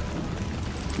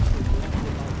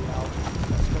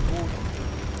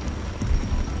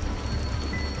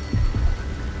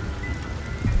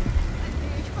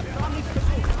 Ich hab gar nichts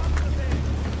versucht.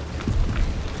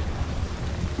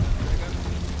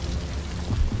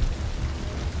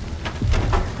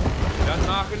 Dann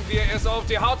machen wir es auf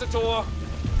die harte Tour.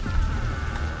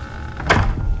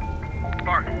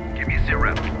 Bart, give me a sit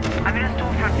rep. I'm in a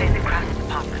storefront facing Kraft's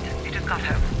apartment. You just got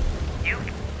home. You?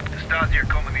 The Stasi are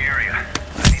combing the area. I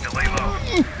need to lay low.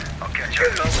 I'll catch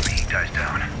up when the heat dies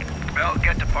down. Bell,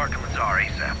 get to Park and Lazar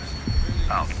ASAP.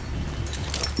 Out.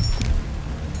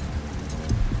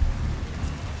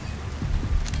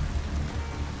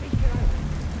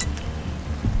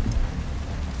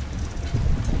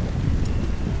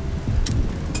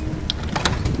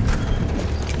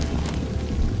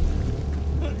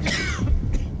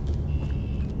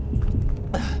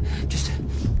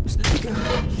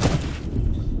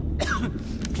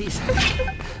 Please.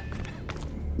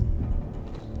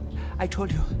 I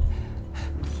told you.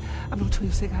 I'm not who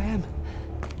you think I am.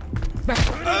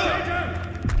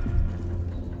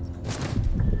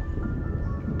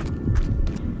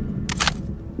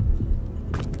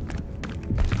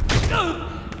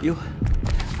 You.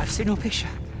 I've seen your picture.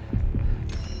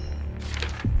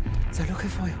 They're looking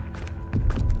for you.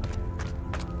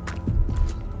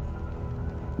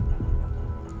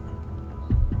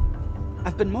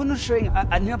 I've been monitoring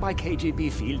a nearby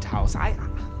KGB field house. I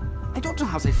don't know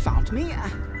how they found me.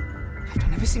 I've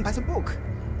done everything by the book.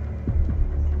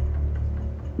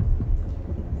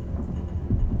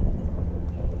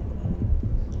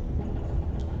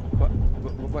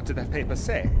 What did that paper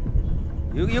say?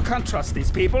 You can't trust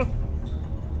these people.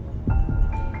 I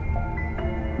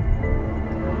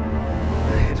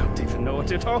don't even know what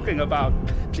you're talking about.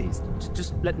 Please,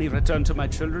 just let me return to my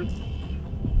children.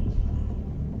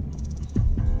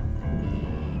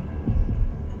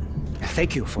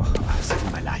 Thank you for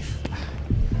saving my life.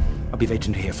 I'll be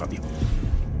waiting to hear from you.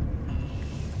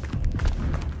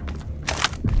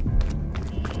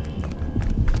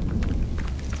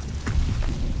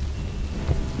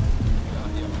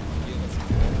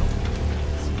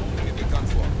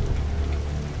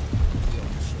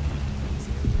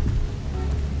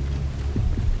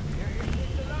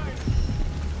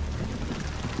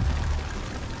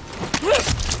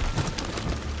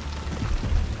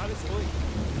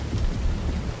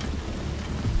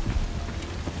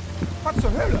 Was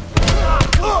zur Hölle?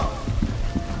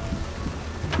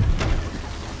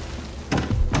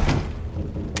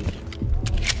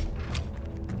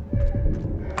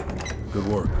 Good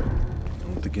work. I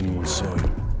don't think anyone saw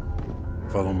you.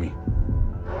 Follow me.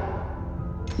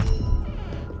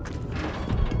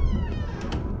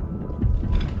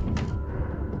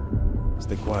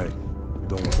 Stay quiet. We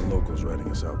don't want the locals ratting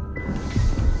us out.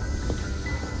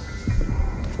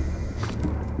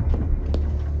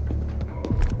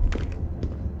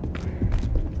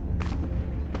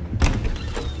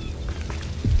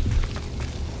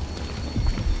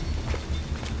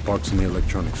 Park's in the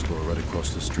electronics store right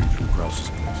across the street from Krause's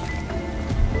place.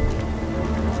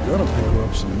 He's gonna pick her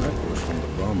up some necklace from the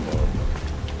bomb bar,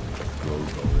 but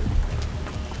closed already.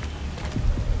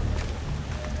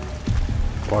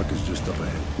 Park is just up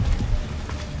ahead.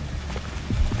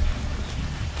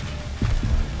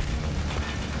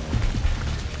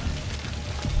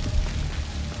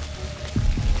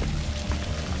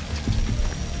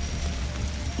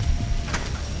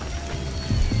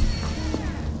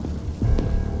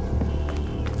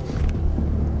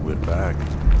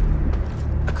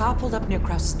 pulled up near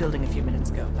Krause's building a few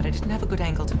minutes ago, but I didn't have a good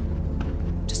angle to...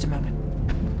 Just a moment.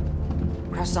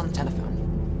 Kraus is on the telephone.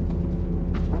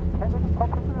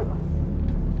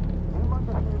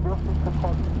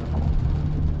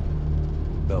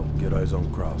 Bell, get eyes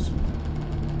on Kraus.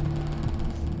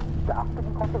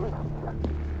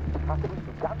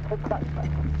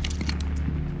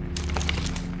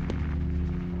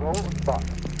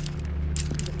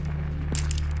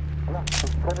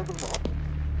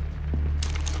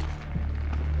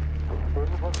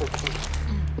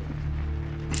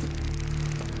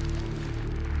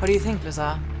 What do you think,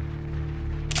 Lazar?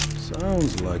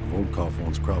 Sounds like Volkov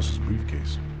wants Kraus's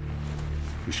briefcase.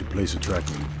 We should place a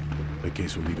tracking. The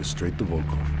case will lead us straight to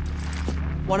Volkov.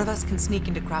 One of us can sneak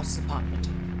into Kraus's apartment.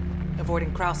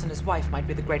 Avoiding Kraus and his wife might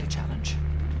be the greater challenge.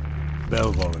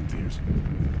 Bell volunteers.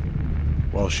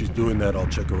 While she's doing that, I'll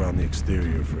check around the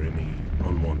exterior for any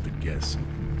unwanted guests.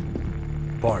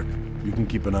 Park, you can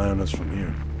keep an eye on us from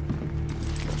here.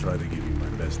 I'll try to give you my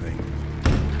best angle.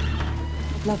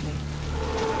 Lovely.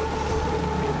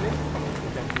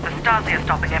 The Stasi are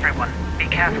stopping everyone. Be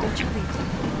careful.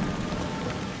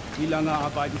 Wie lange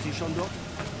arbeiten Sie schon dort?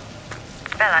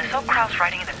 Bell, I saw Kraus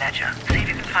writing in the ledger. See if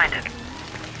you can find it.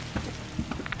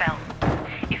 Bell,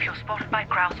 if you're spotted by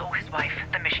Kraus or his wife,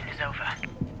 the mission is over.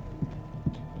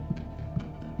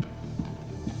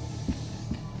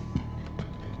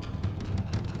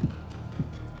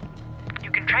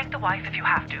 You can trank the wife if you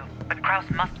have to, but Kraus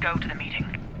must go to the meeting.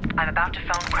 I'm about to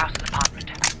phone Kraus's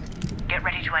apartment. Get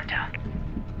ready to enter.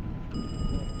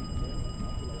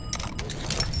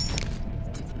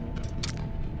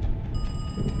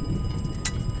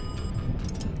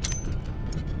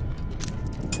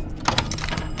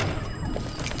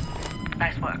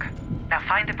 Nice work. Now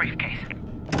find the briefcase.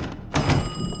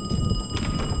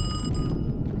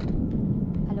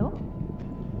 Hallo?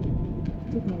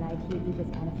 Tut mir leid, hier gibt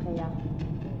es keine Freya.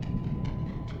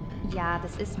 Ja,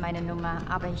 das ist meine Nummer,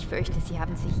 aber ich fürchte, Sie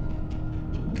haben sich...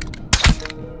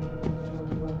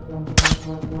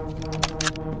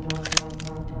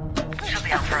 She'll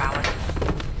be out for hours.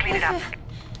 Clean it up.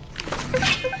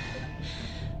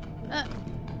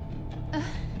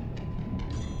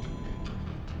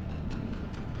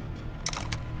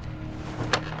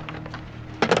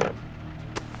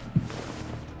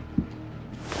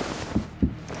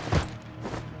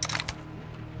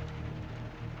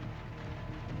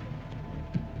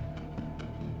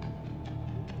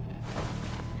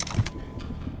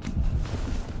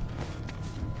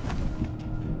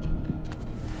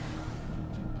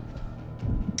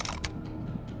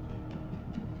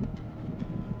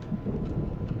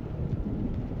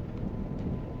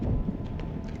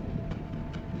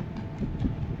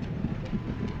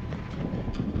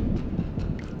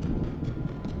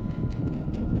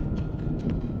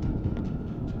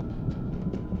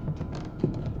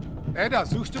 Ada,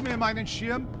 suchst du mir meinen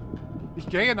Schirm? Ich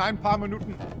gehe in ein paar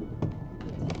Minuten.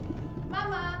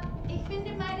 Mama, ich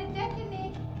finde meine Decke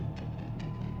nicht.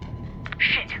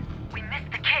 Shit, we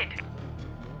missed the kid.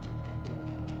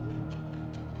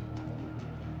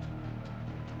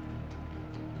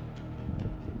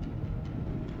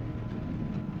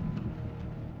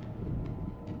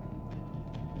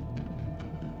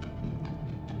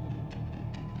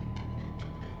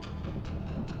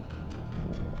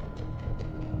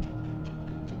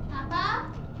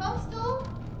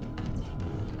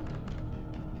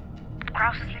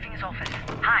 Kraus is leaving his office.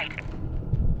 Hide.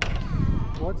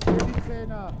 Putz dir die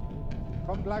Zähne.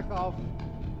 Komm gleich rauf.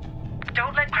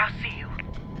 Don't let Kraus see you.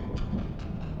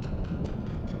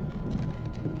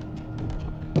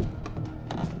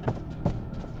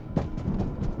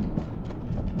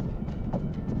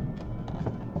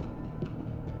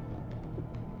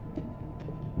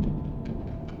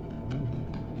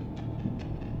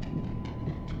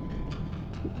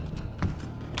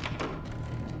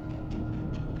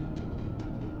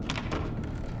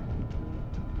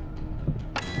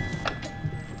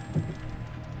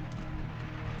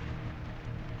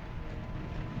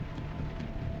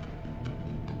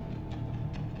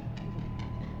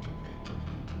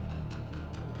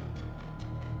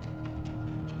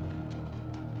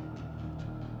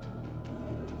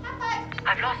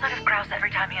 I've lost sight of Kraus every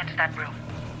time he enters that room.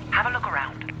 Have a look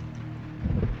around.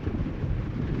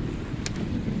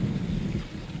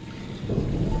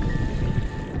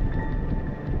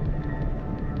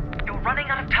 You're running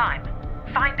out of time.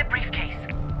 Find the briefcase.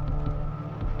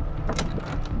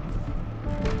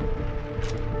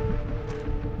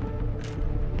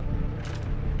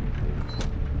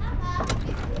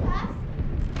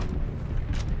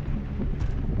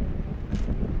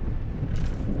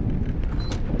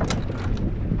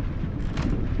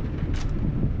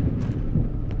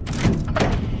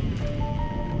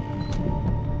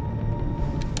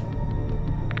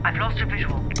 lost a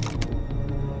visual.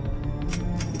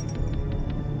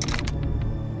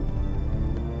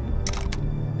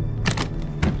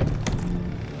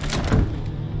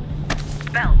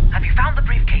 Bell, have you found the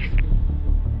briefcase?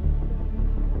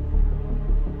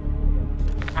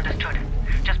 Understood.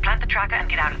 Just plant the tracker and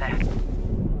get out of there.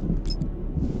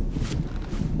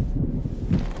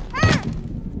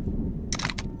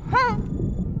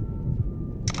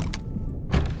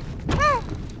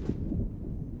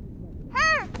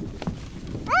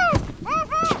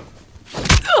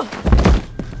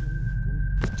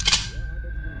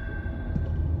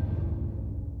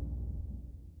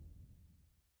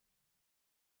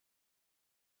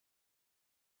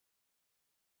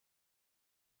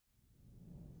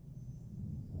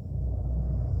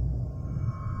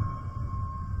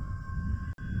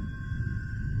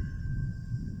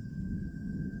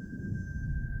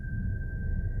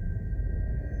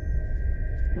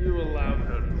 You allowed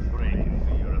her to break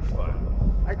into your apartment.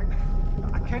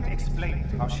 I can't explain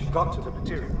how she got to the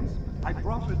materials. I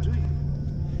brought her to you.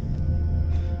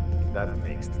 That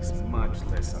makes this much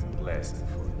less unpleasant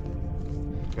for you.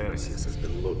 Perseus has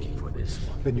been looking for this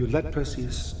one. Then you let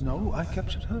Perseus know I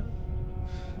captured her?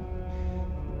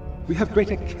 We have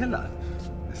Greater Killer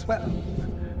as well.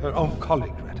 Her own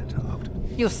colleague ratted her out.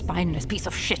 You spineless piece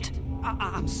of shit.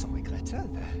 I'm sorry, Greta.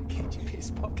 The KGB's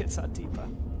pockets are deeper.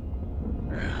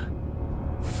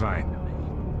 Finally.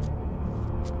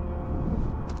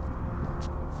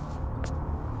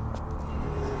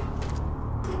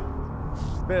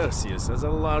 Perseus has a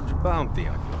large bounty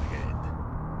on your head.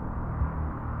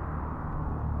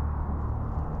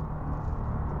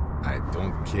 I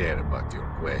don't care about your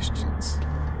questions.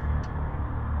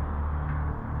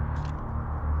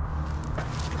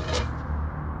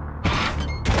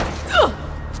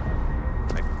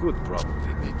 I could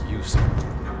probably make use of it.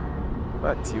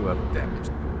 But you are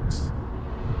damaged goods.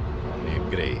 Only a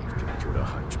grave can cure a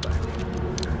hunchback.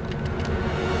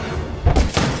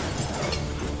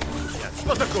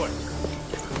 Что такое?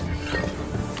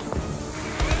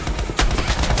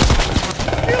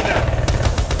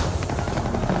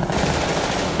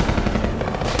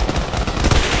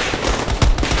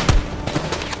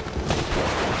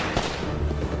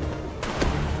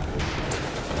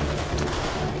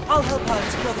 I'll help her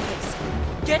secure the case.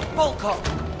 Get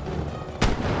Volkov!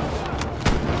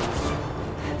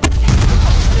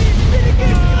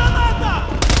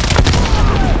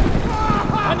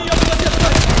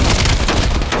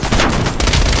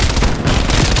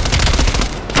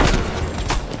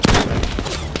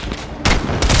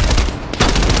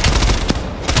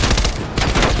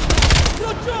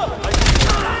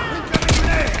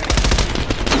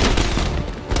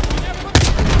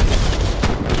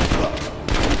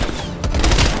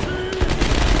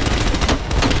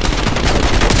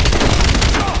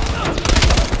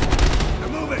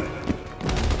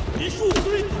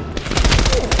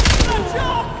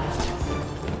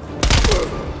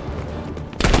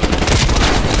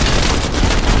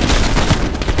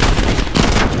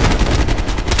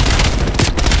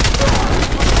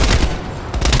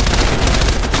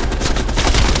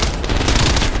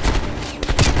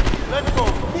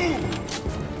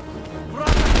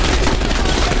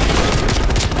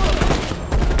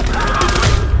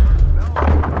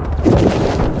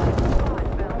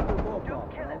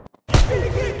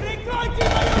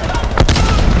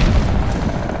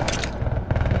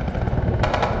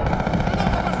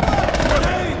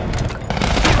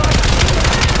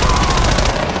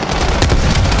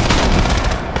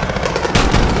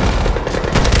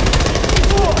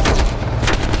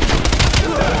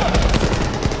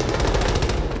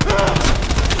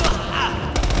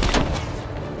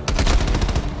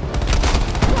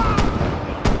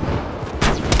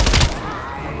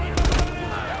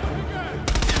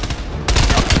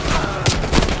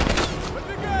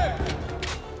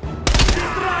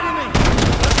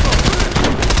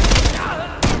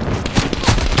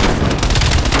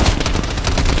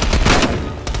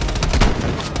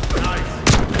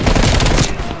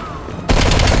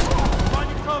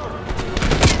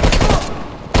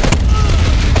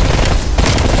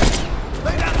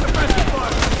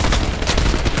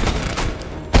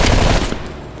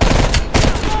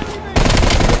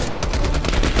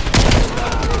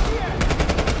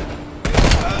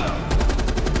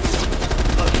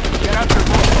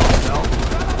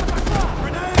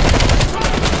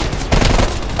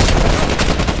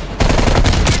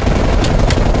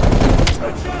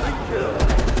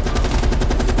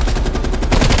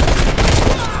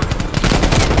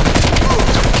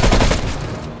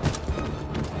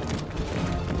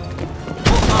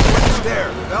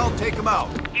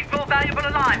 He's more valuable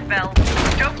alive, Bell.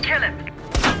 Don't kill him.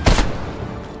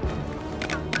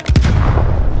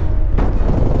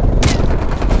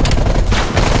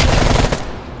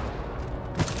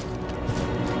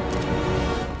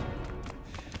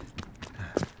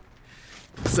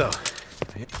 So...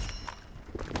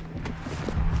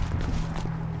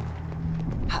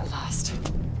 At last.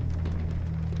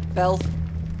 Bell,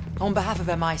 on behalf of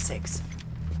MI6,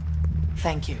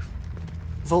 thank you.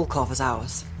 Volkov is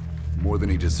ours. More than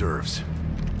he deserves.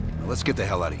 Now let's get the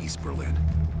hell out of East Berlin.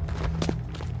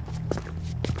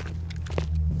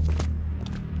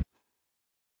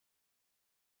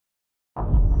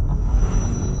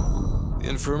 The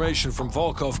information from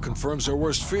Volkov confirms our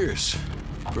worst fears.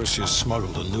 Percy has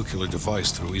smuggled a nuclear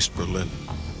device through East Berlin.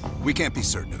 We can't be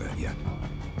certain of that yet.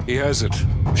 He has it.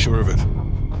 I'm sure of it.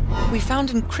 We found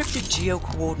encrypted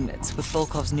geo-coordinates with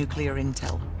Volkov's nuclear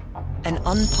intel. An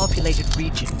unpopulated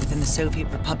region within the Soviet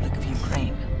Republic of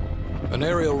Ukraine. An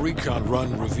aerial recon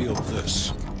run revealed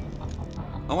this.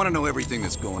 I want to know everything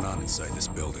that's going on inside this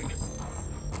building.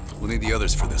 We'll need the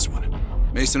others for this one.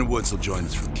 Mason and Woods will join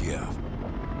us from Kiev.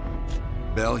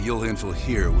 Bell, you'll infill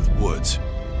here with Woods.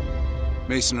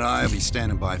 Mason and I will be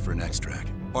standing by for an extract.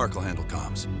 Park will handle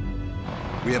comms.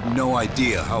 We have no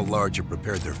idea how large or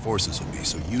prepared their forces will be,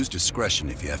 so use discretion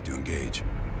if you have to engage.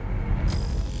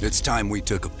 It's time we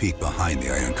took a peek behind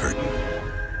the Iron Curtain.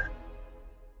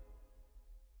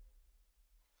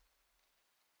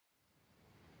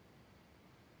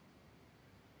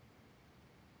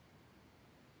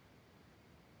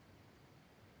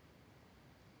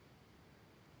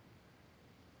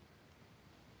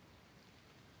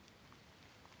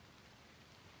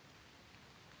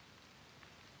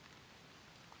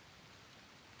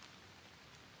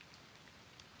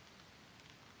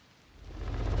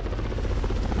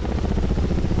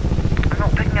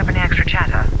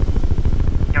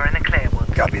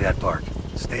 Copy that, Park.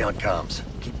 Stay on comms.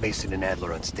 Keep Mason and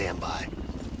Adler on standby.